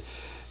heard,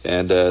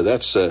 and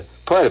that's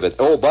part of it.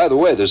 Oh, by the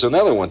way, there's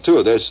another one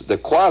too. There's the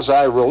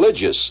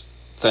quasi-religious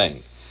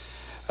thing,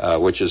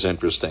 which is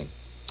interesting.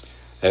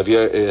 Have you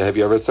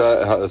ever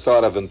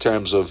thought of in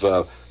terms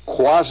of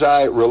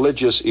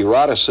quasi-religious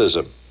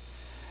eroticism?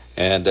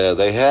 And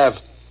they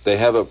have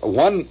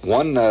one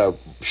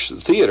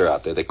theater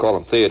out there. They call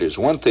them theaters.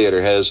 One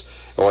theater has,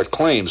 or it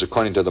claims,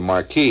 according to the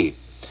marquee,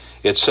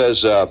 it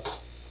says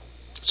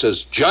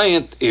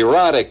giant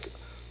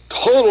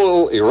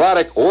total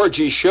erotic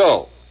orgy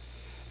show,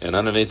 and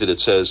underneath it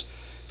says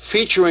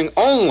featuring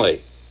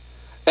only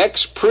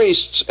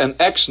ex-priests and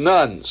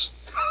ex-nuns.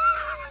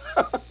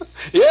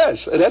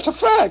 Yes, that's a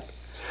fact.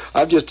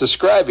 I'm just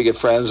describing it,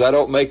 friends. I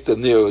don't make the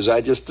news. I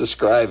just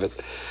describe it.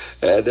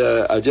 And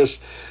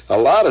a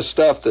lot of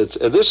stuff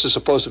this is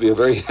supposed to be a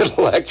very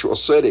intellectual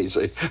city,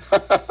 see.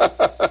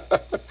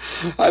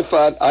 I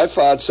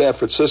found San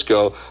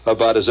Francisco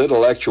about as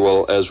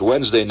intellectual as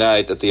Wednesday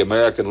night at the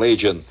American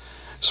Legion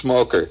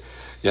Smoker,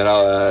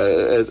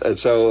 and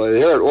so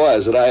here it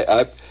was, and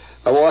I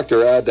walked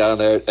around down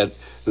there, and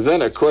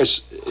then, of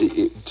course,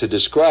 to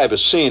describe a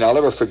scene, I'll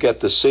never forget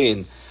the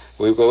scene.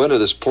 We go into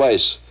this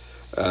place,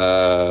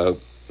 and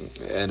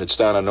it's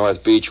down on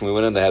North Beach, and we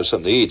went in to have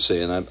something to eat,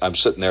 see, and I'm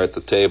sitting there at the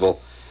table,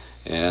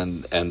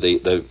 and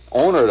the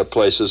owner of the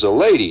place is a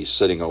lady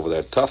sitting over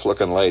there,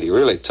 tough-looking lady,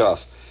 really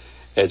tough,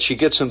 and she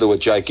gets into a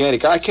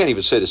gigantic, I can't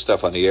even say this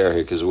stuff on the air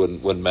here because it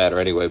wouldn't matter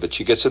anyway, but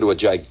she gets into a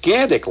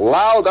gigantic,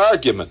 loud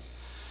argument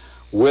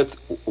with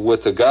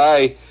the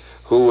guy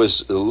who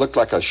looked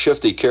like a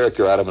shifty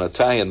character out of an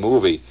Italian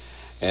movie,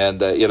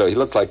 and he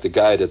looked like the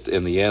guy that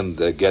in the end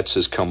gets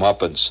his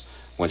comeuppance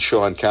when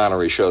Sean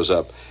Connery shows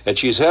up. And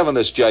she's having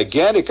this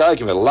gigantic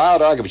argument,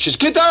 loud argument. She's,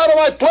 get out of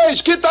my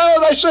place, get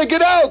out, I say,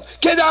 get out.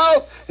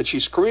 And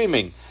she's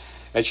screaming.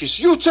 And she's,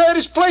 you say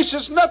this place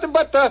is nothing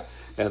but the...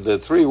 And the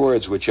 3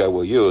 words which I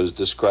will use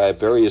describe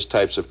various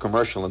types of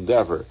commercial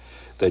endeavor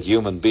that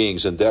human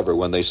beings endeavor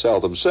when they sell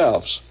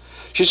themselves.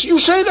 She says, you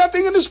say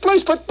nothing in this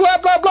place but blah,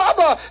 blah, blah,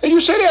 blah. And you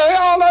say they're here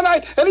all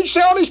night. And you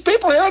say all these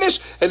people here this.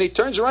 And he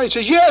turns around and he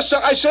says, yes,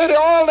 I say they're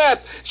all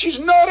that. She's,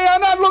 no, they are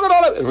not. Look at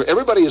all that. And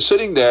everybody is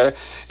sitting there,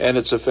 and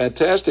it's a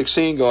fantastic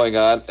scene going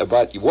on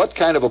about what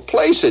kind of a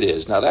place it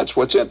is. Now, that's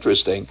what's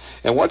interesting,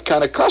 and what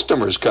kind of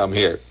customers come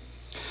here.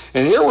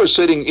 And here we're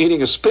sitting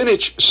eating a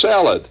spinach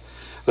salad.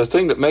 The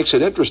thing that makes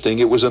it interesting,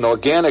 it was an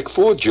organic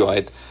food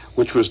joint,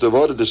 which was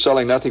devoted to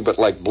selling nothing but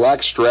like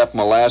blackstrap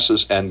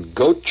molasses and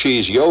goat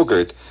cheese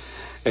yogurt.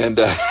 And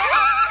and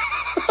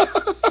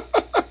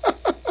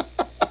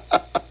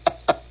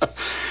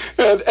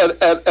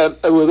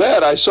with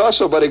that, I saw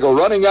somebody go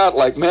running out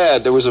like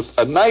mad. There was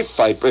a knife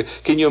fight.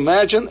 Can you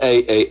imagine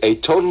a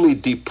totally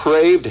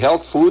depraved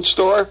health food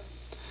store?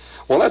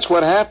 Well, that's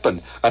what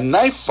happened. A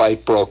knife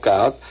fight broke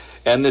out,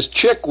 and this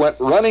chick went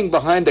running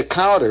behind the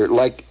counter,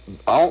 like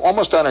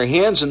almost on her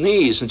hands and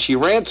knees, and she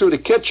ran through the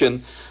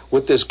kitchen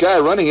with this guy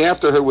running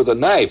after her with a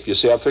knife. You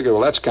see, I figured,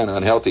 well, that's kind of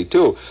unhealthy,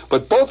 too.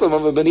 But both of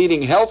them have been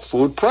eating health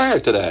food prior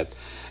to that.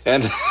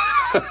 And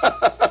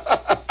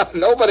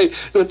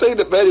the thing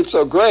that made it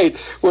so great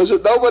was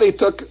that nobody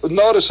took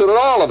notice at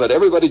all of it.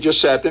 Everybody just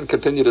sat there and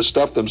continued to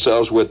stuff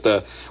themselves with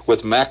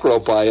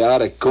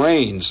macrobiotic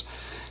grains.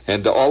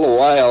 And all the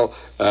while,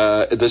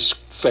 this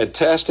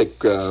fantastic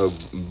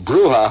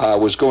brouhaha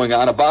was going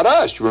on about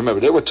us. You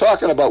remember, they were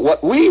talking about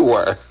what we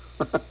were.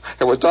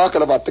 And we're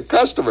talking about the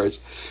customers.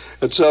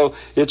 And so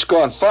it's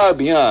gone far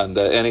beyond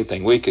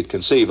anything we could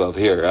conceive of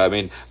here. I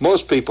mean,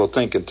 most people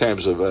think in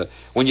terms of,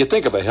 when you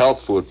think of a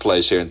health food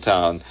place here in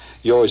town,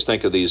 you always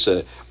think of these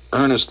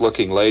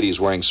earnest-looking ladies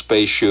wearing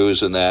space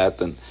shoes and that,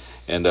 and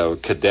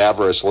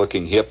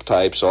cadaverous-looking hip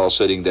types all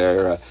sitting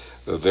there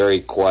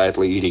very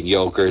quietly eating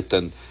yogurt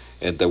and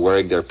they're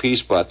wearing their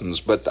peace buttons.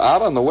 But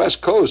out on the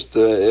West Coast,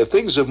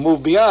 things have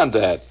moved beyond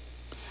that.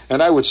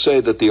 And I would say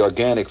that the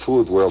organic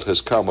food world has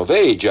come of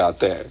age out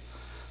there.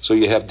 So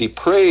you have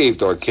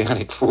depraved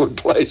organic food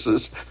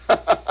places.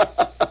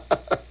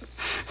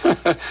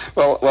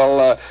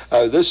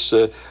 This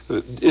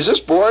is this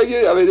boring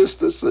you? I mean,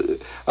 this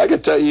I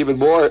could tell you even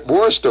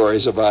more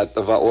stories about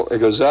what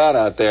goes on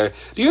out there.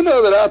 Do you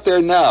know that out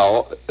there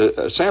now,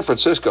 San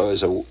Francisco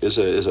is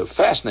a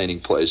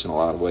fascinating place in a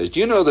lot of ways. Do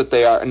you know that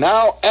they are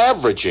now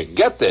averaging?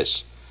 Get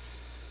this.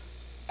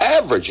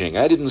 Averaging.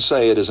 I didn't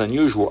say it is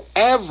unusual.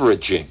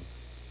 Averaging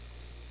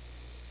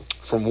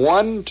from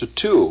 1 to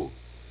 2,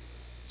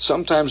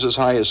 sometimes as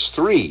high as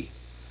 3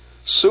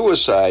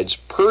 suicides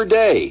per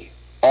day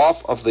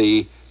off of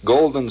the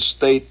Golden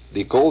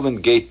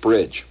Gate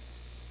Bridge.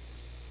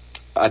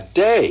 A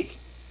day.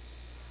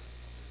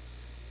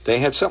 They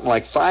had something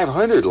like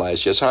 500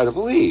 last year. It's hard to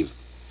believe.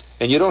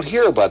 And you don't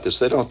hear about this.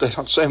 They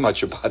don't say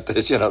much about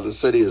this. You know, the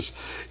city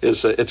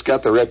it's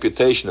got the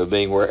reputation of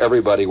being where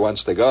everybody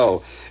wants to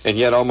go. And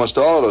yet almost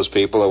all of those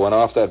people that went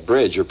off that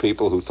bridge are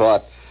people who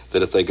thought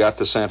that if they got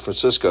to San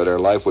Francisco, their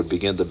life would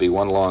begin to be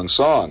one long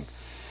song.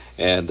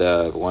 And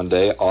one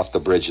day, off the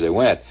bridge they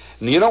went.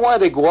 And you know why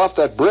they go off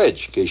that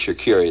bridge, in case you're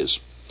curious?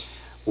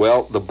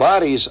 Well, the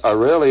bodies are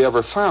rarely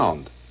ever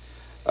found.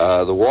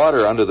 The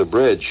water under the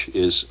bridge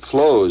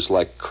flows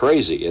like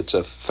crazy. It's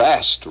a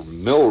fast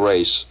mill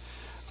race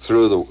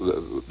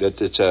through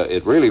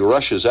it really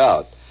rushes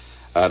out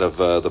of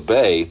the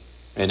bay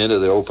and into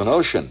the open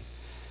ocean.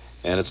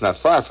 And it's not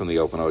far from the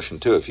open ocean,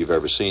 too, if you've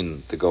ever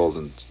seen the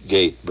Golden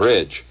Gate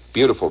Bridge.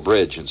 Beautiful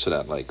bridge,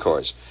 incidentally, of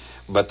course.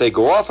 But they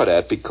go off of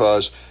that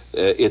because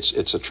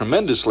it's a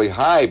tremendously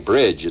high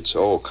bridge. It's,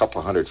 a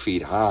couple 100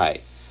 feet high,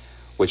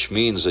 which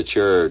means that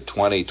you're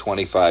 20,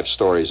 25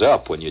 stories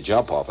up when you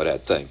jump off of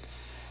that thing.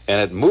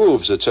 And it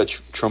moves at such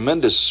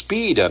tremendous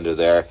speed under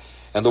there.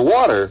 And the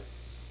water,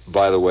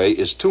 by the way,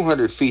 is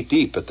 200 feet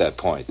deep at that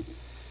point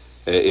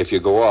if you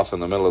go off in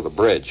the middle of the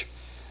bridge.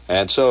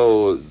 And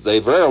so they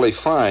rarely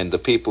find the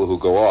people who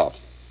go off.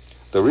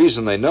 The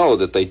reason they know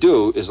that they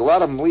do is a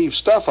lot of them leave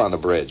stuff on the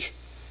bridge.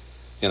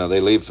 You know,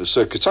 they leave for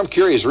some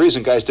curious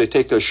reason. Guys, they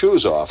take their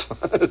shoes off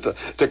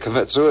to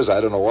commit suicide.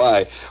 I don't know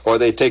why, or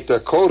they take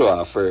their coat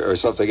off or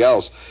something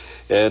else.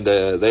 And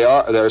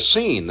they're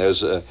seen.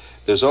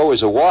 There's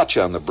always a watch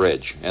on the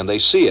bridge, and they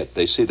see it.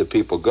 They see the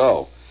people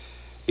go,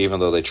 even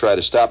though they try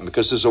to stop them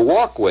because there's a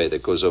walkway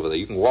that goes over there.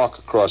 You can walk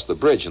across the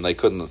bridge, and they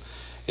couldn't.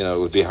 You know, it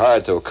would be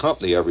hard to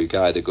accompany every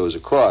guy that goes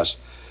across.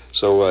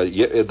 So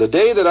the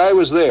day that I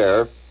was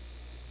there,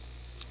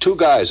 2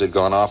 guys had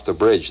gone off the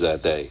bridge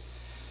that day.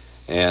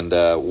 And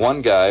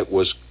one guy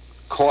was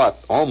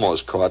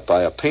almost caught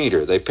by a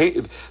painter.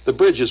 The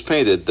bridge is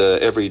painted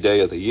every day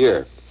of the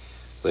year.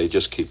 They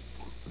just keep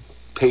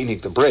painting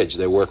the bridge.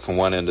 They work from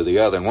one end to the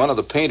other. And one of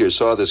the painters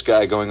saw this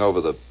guy going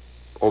over the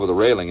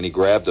railing, and he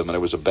grabbed him, and it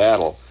was a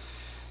battle.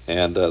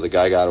 And the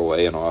guy got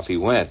away, and off he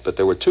went. But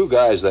there were 2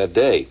 guys that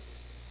day.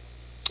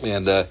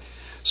 And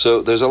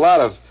so there's a lot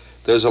of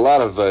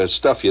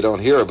stuff you don't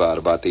hear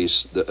about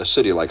a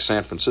city like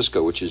San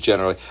Francisco, which is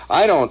generally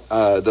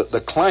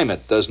the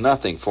climate does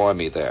nothing for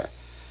me there.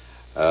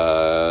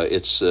 I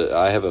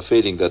have a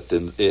feeling that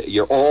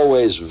you're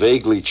always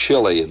vaguely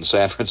chilly in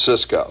San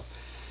Francisco,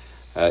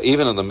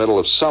 even in the middle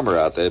of summer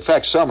out there. In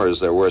fact, summer is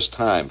their worst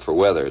time for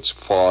weather. It's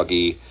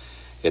foggy.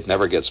 It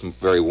never gets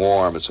very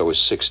warm. It's always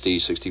 60,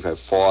 65,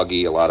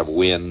 foggy, a lot of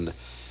wind,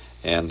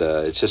 and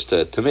it's just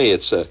to me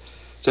it's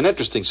an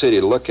interesting city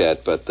to look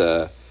at,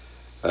 but.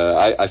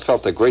 I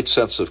felt a great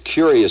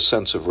curious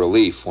sense of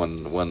relief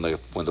when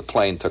the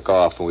plane took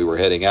off and we were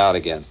heading out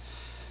again.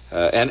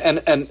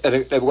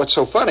 And what's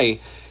so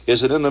funny is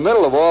that in the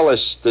middle of all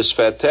this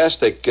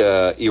fantastic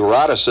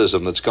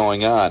eroticism that's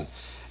going on,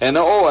 and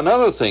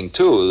another thing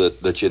too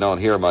that you don't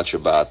hear much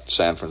about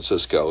San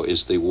Francisco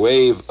is the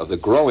wave of the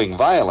growing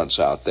violence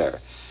out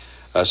there.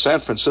 San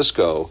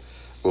Francisco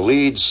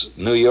leads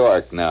New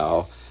York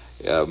now.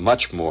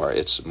 Much more.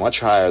 It's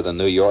much higher than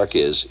New York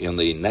is in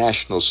the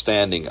national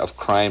standing of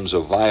crimes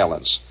of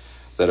violence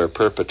that are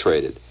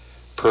perpetrated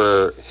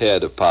per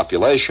head of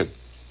population.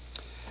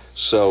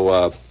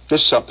 So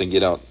this is something you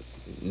don't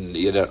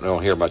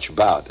hear much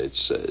about.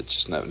 It's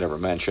just never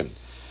mentioned.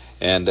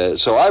 And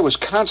so I was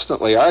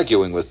constantly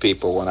arguing with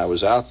people when I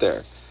was out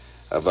there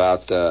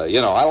about I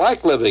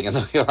like living in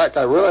New York.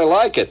 I really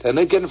like it, and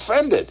they get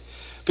offended.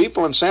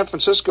 People in San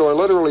Francisco are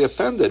literally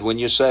offended when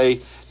you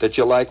say that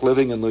you like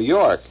living in New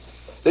York.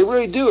 They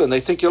really do, and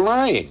they think you're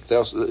lying.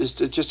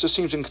 It just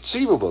seems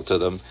inconceivable to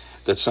them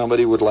that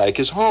somebody would like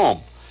his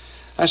home.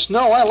 I said,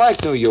 no, I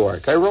like New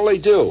York. I really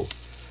do.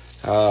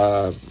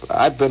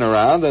 I've been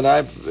around, and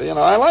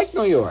I like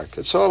New York.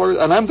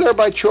 And I'm there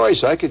by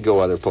choice. I could go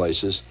other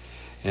places,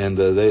 and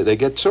they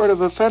get sort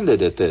of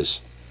offended at this.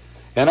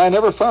 And I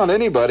never found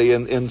anybody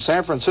in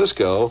San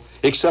Francisco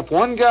except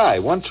one guy,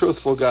 one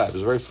truthful guy. It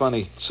was a very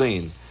funny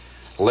scene.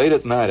 Late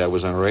at night, I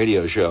was on a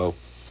radio show,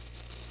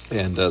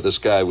 and this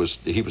guy was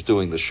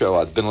doing the show.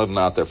 I'd been living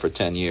out there for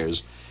 10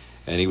 years,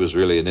 and he was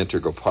really an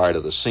integral part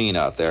of the scene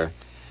out there.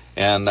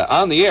 And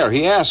on the air,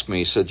 he asked me,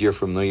 he said, "You're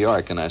from New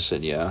York?" And I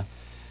said, "Yeah."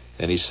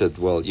 And he said,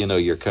 "Well,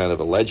 you're kind of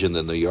a legend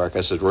in New York."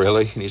 I said,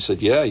 "Really?" And he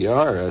said, "Yeah, you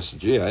are." I said,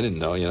 "Gee, I didn't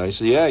know." He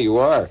said, "Yeah, you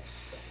are."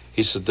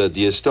 He said, "Do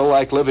you still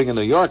like living in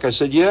New York?" I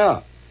said,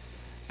 "Yeah."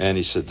 And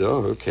he said,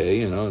 "Oh,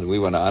 okay," and we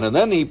went on. And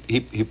then he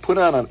put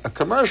on a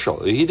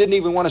commercial. He didn't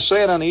even want to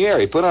say it on the air.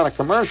 He put on a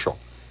commercial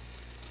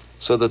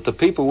so that the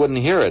people wouldn't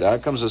hear it.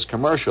 Out comes this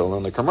commercial.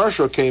 And the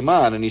commercial came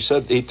on, and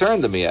he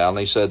turned to me, Al,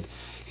 and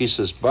he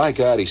says, "By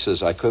God," he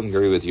says, "I couldn't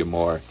agree with you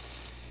more."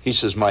 He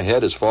says, "My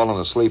head has fallen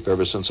asleep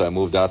ever since I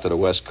moved out to the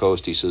West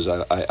Coast." He says,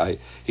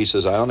 he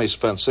says, "I only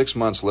spent 6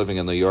 months living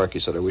in New York." He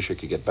said, "I wish I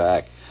could get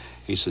back."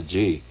 He said,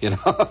 "Gee,"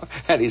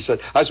 and he said,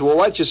 I said, "Well,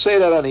 why'd you say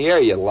that on the air,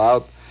 you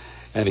lout?"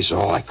 And he said,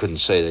 "Oh, I couldn't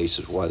say that." He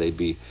says, "Why,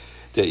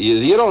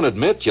 you don't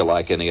admit you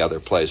like any other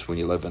place when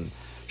you live in."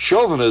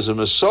 Chauvinism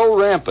is so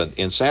rampant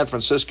in San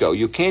Francisco,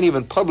 you can't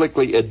even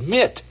publicly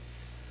admit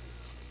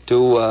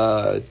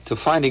to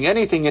finding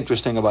anything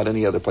interesting about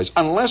any other place,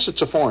 unless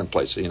it's a foreign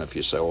place. If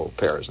you say, "Oh,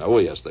 Paris," oh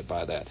yes, they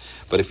buy that.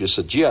 But if you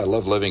say, "Gee, I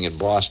love living in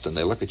Boston,"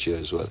 they look at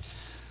you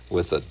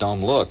with a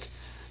dumb look,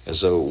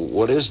 as though,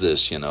 "What is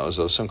this?" As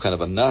though some kind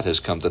of a nut has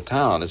come to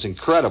town. It's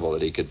incredible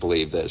that he could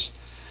believe this.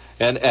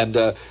 And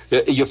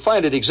you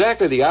find it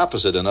exactly the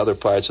opposite in other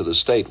parts of the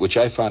state, which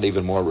I found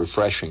even more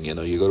refreshing.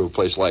 You go to a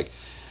place like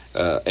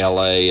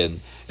L.A.,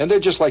 and they're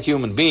just like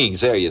human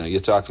beings there. You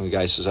talk to the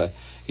guy,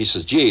 he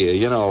says,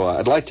 "Gee,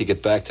 I'd like to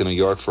get back to New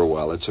York for a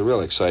while. It's a real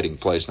exciting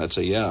place." And I'd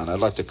say, "Yeah, and I'd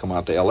like to come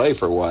out to L.A.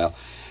 for a while."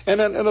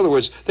 And in other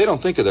words, they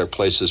don't think of their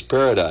place as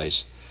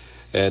paradise.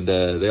 And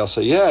they'll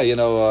say, "Yeah,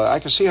 I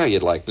can see how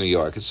you'd like New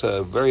York. It's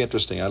very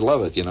interesting. I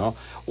love it,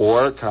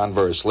 Or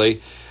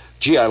conversely,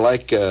 "Gee, I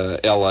like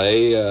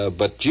L.A.,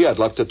 but gee, I'd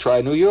love to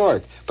try New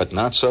York." But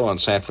not so in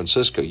San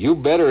Francisco. You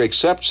better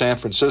accept San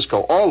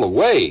Francisco all the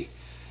way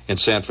in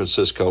San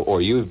Francisco,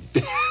 or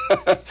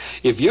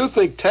if you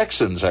think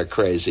Texans are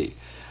crazy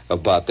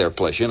about their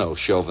place,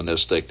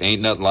 chauvinistic, they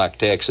ain't nothing like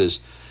Texas.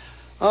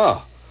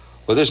 Oh,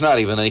 well, there's not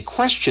even any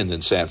question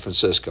in San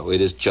Francisco. It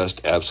is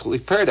just absolutely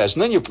paradise.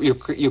 And then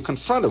you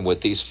confront them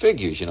with these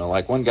figures,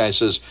 like one guy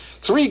says,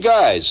 3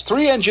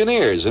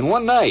 engineers in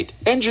one night,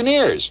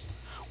 engineers,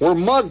 were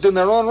mugged in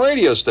their own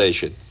radio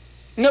station.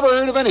 Never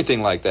heard of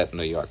anything like that in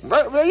New York.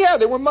 Yeah,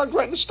 they were mugged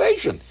right in the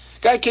station.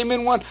 Guy came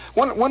in, one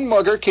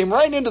mugger came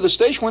right into the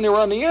station when they were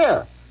on the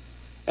air,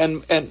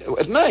 and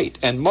at night,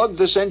 and mugged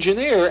this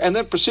engineer, and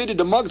then proceeded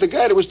to mug the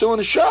guy that was doing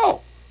the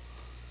show.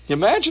 You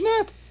imagine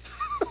that?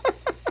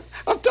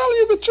 I'm telling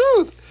you the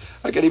truth.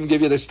 I could even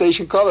give you the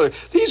station caller.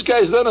 These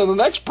guys then in the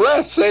next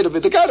breath say to me,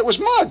 the guy that was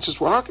mugged says,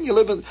 "Well, how can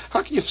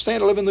you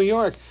stand to live in New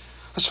York?"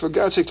 I said, "For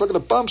God's sake, look at the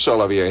bumps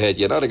all over your head.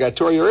 The guy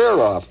tore your ear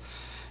off."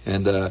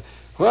 And,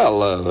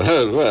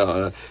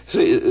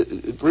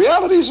 see,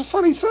 reality is a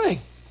funny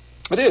thing.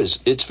 It is.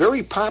 It's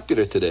very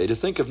popular today to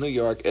think of New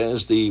York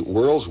as the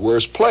world's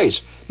worst place.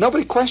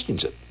 Nobody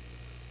questions it.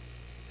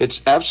 It's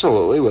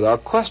absolutely,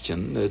 without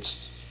question, it's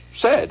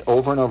said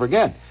over and over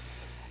again.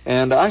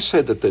 And I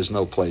said that there's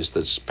no place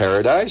that's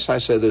paradise. I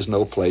say there's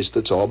no place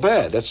that's all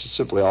bad. That's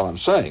simply all I'm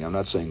saying. I'm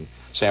not saying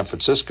San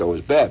Francisco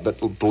is bad. But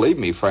believe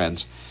me,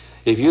 friends,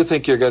 if you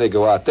think you're going to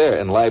go out there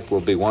and life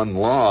will be one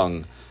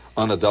long,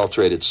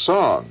 unadulterated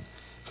song,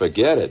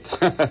 forget it.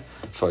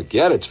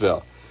 Forget it,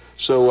 Phil.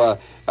 So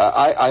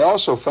I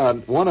also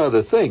found one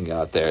other thing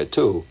out there,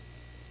 too,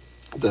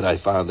 that I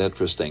found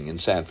interesting in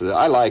San Francisco.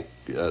 I like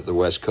the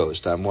West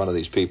Coast. I'm one of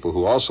these people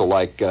who also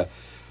like...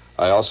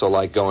 I also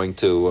like going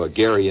to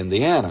Gary,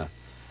 Indiana.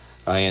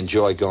 I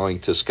enjoy going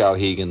to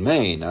Skowhegan,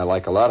 Maine. I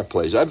like a lot of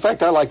places. In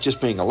fact, I like just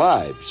being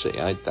alive. See,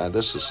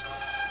 this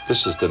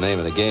is the name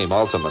of the game,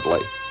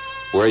 ultimately.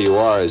 Where you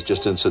are is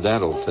just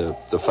incidental to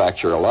the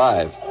fact you're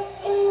alive.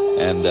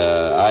 And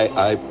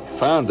I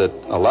found that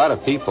a lot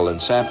of people in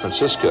San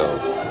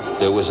Francisco,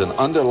 there was an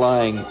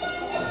underlying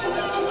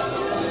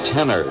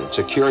tenor. It's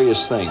a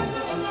curious thing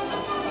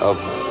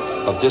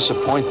of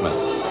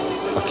disappointment.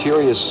 A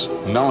curious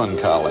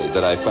melancholy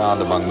that I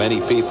found among many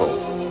people.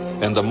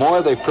 And the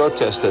more they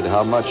protested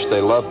how much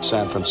they loved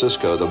San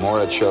Francisco, the more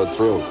it showed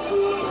through.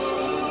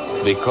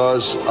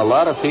 Because a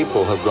lot of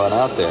people have gone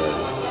out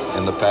there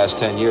in the past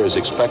 10 years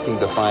expecting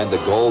to find the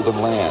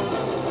golden land,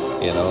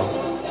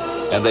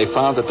 and they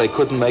found that they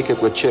couldn't make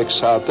it with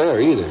chicks out there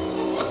either.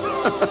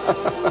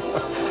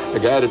 A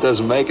guy that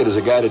doesn't make it is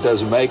a guy that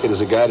doesn't make it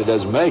is a guy that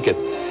doesn't make it.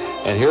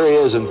 And here he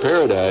is in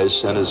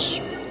paradise, and his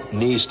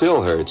knee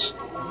still hurts.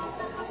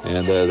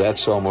 And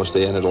that's almost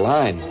the end of the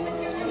line.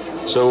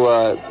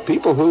 So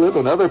people who live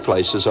in other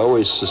places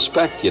always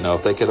suspect,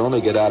 if they could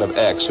only get out of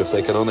X, if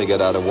they could only get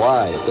out of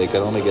Y, if they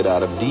could only get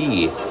out of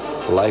D,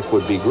 life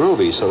would be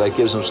groovy, so that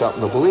gives them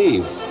something to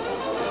believe.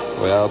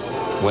 Well,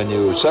 when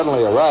you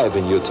suddenly arrive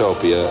in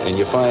Utopia and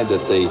you find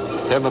that the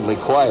heavenly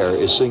choir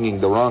is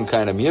singing the wrong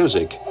kind of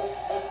music,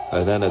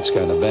 then it's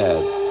kind of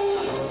bad.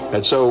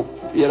 And so,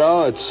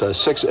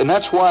 it's 6, and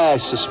that's why I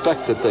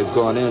suspect that they've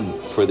gone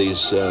in for these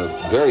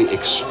very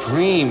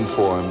extreme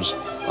forms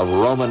of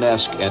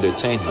Romanesque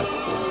entertainment.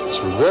 It's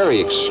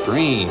very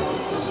extreme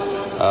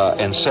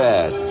and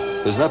sad.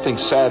 There's nothing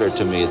sadder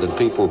to me than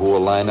people who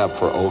will line up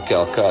for Old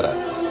Calcutta.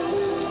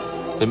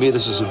 To me,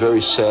 this is a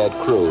very sad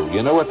crew.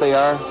 You know what they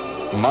are?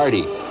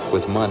 Marty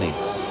with money.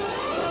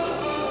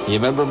 You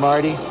remember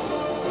Marty?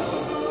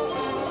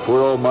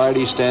 Poor old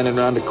Marty standing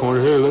around the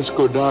corner. Hey, let's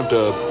go down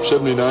to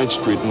 79th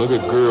Street and look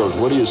at girls.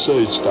 What do you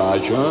say,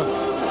 Stash, huh?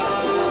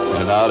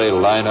 And now they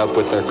line up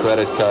with their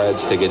credit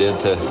cards to get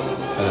into,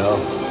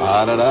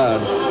 on and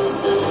on.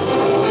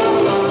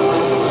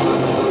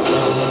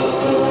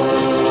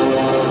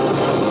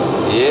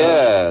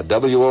 Yeah,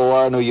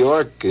 WOR New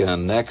York.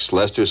 And next,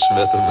 Lester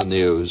Smith in the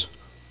news.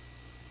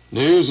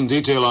 News and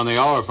detail on the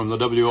hour from the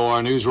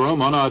WOR newsroom.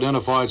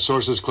 Unidentified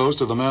sources close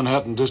to the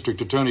Manhattan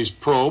District Attorney's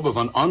probe of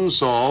an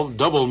unsolved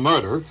double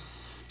murder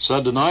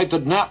said tonight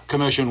that Knapp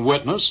Commission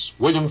witness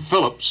William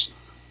Phillips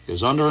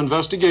is under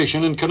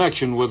investigation in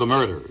connection with the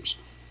murders.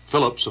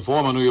 Phillips, a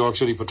former New York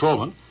City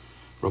patrolman,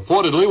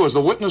 reportedly was the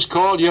witness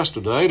called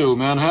yesterday to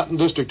Manhattan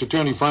District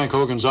Attorney Frank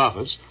Hogan's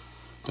office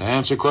to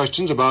answer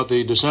questions about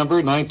the December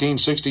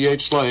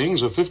 1968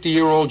 slayings of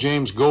 50-year-old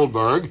James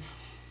Goldberg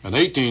and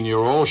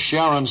 18-year-old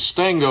Sharon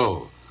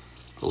Stango.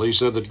 Police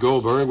said that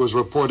Goldberg was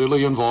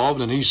reportedly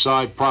involved in East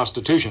Side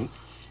prostitution.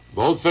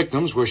 Both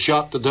victims were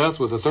shot to death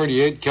with a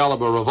 .38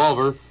 caliber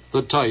revolver,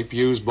 the type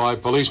used by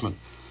policemen.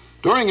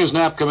 During his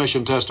Knapp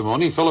Commission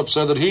testimony, Phillips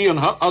said that he and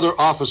other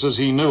officers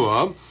he knew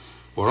of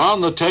were on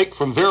the take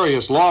from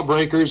various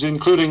lawbreakers,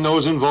 including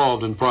those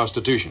involved in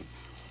prostitution.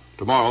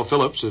 Tomorrow,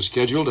 Phillips is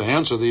scheduled to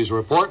answer these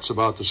reports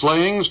about the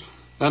slayings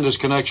and his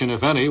connection,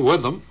 if any,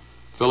 with them.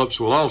 Phillips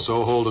will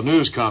also hold a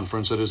news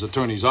conference at his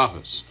attorney's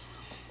office.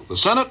 The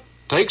Senate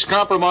takes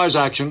compromise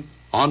action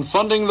on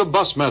funding the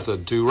bus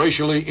method to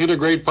racially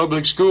integrate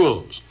public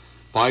schools.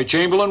 Pi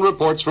Chamberlain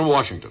reports from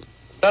Washington.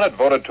 The Senate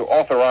voted to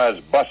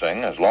authorize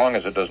busing as long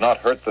as it does not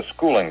hurt the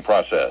schooling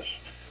process.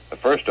 The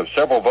first of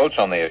several votes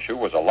on the issue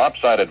was a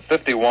lopsided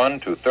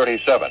 51 to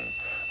 37.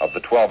 Of the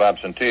 12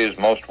 absentees,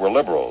 most were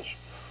liberals.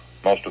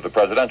 Most of the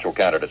presidential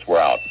candidates were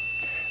out.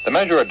 The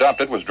measure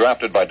adopted was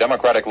drafted by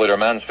Democratic leader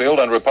Mansfield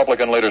and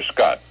Republican leader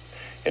Scott.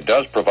 It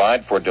does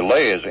provide for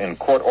delays in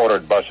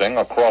court-ordered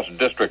busing across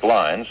district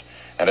lines,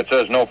 and it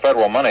says no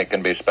federal money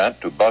can be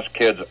spent to bus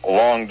kids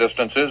long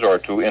distances or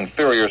to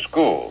inferior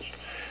schools.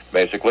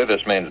 Basically,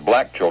 this means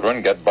black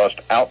children get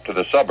bused out to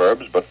the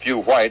suburbs, but few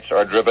whites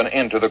are driven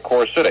into the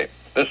core city.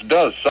 This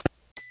does...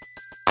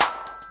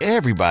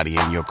 Everybody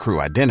in your crew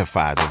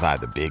identifies as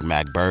either Big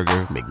Mac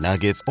Burger,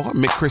 McNuggets, or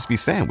McCrispy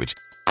Sandwich.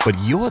 But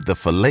you're the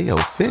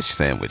Filet-O-Fish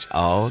Sandwich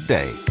all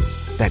day.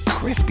 That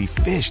crispy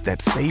fish,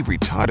 that savory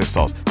tartar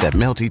sauce, that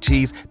melty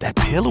cheese, that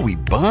pillowy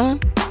bun.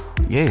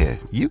 Yeah,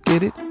 you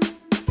get it.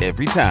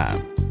 Every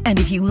time. And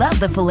if you love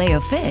the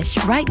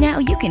Filet-O-Fish, right now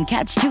you can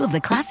catch 2 of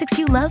the classics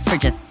you love for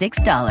just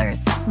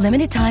 $6.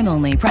 Limited time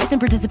only. Price and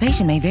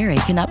participation may vary.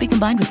 Cannot be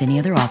combined with any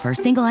other offer.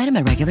 Single item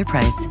at regular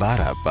price.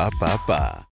 Ba-da-ba-ba-ba.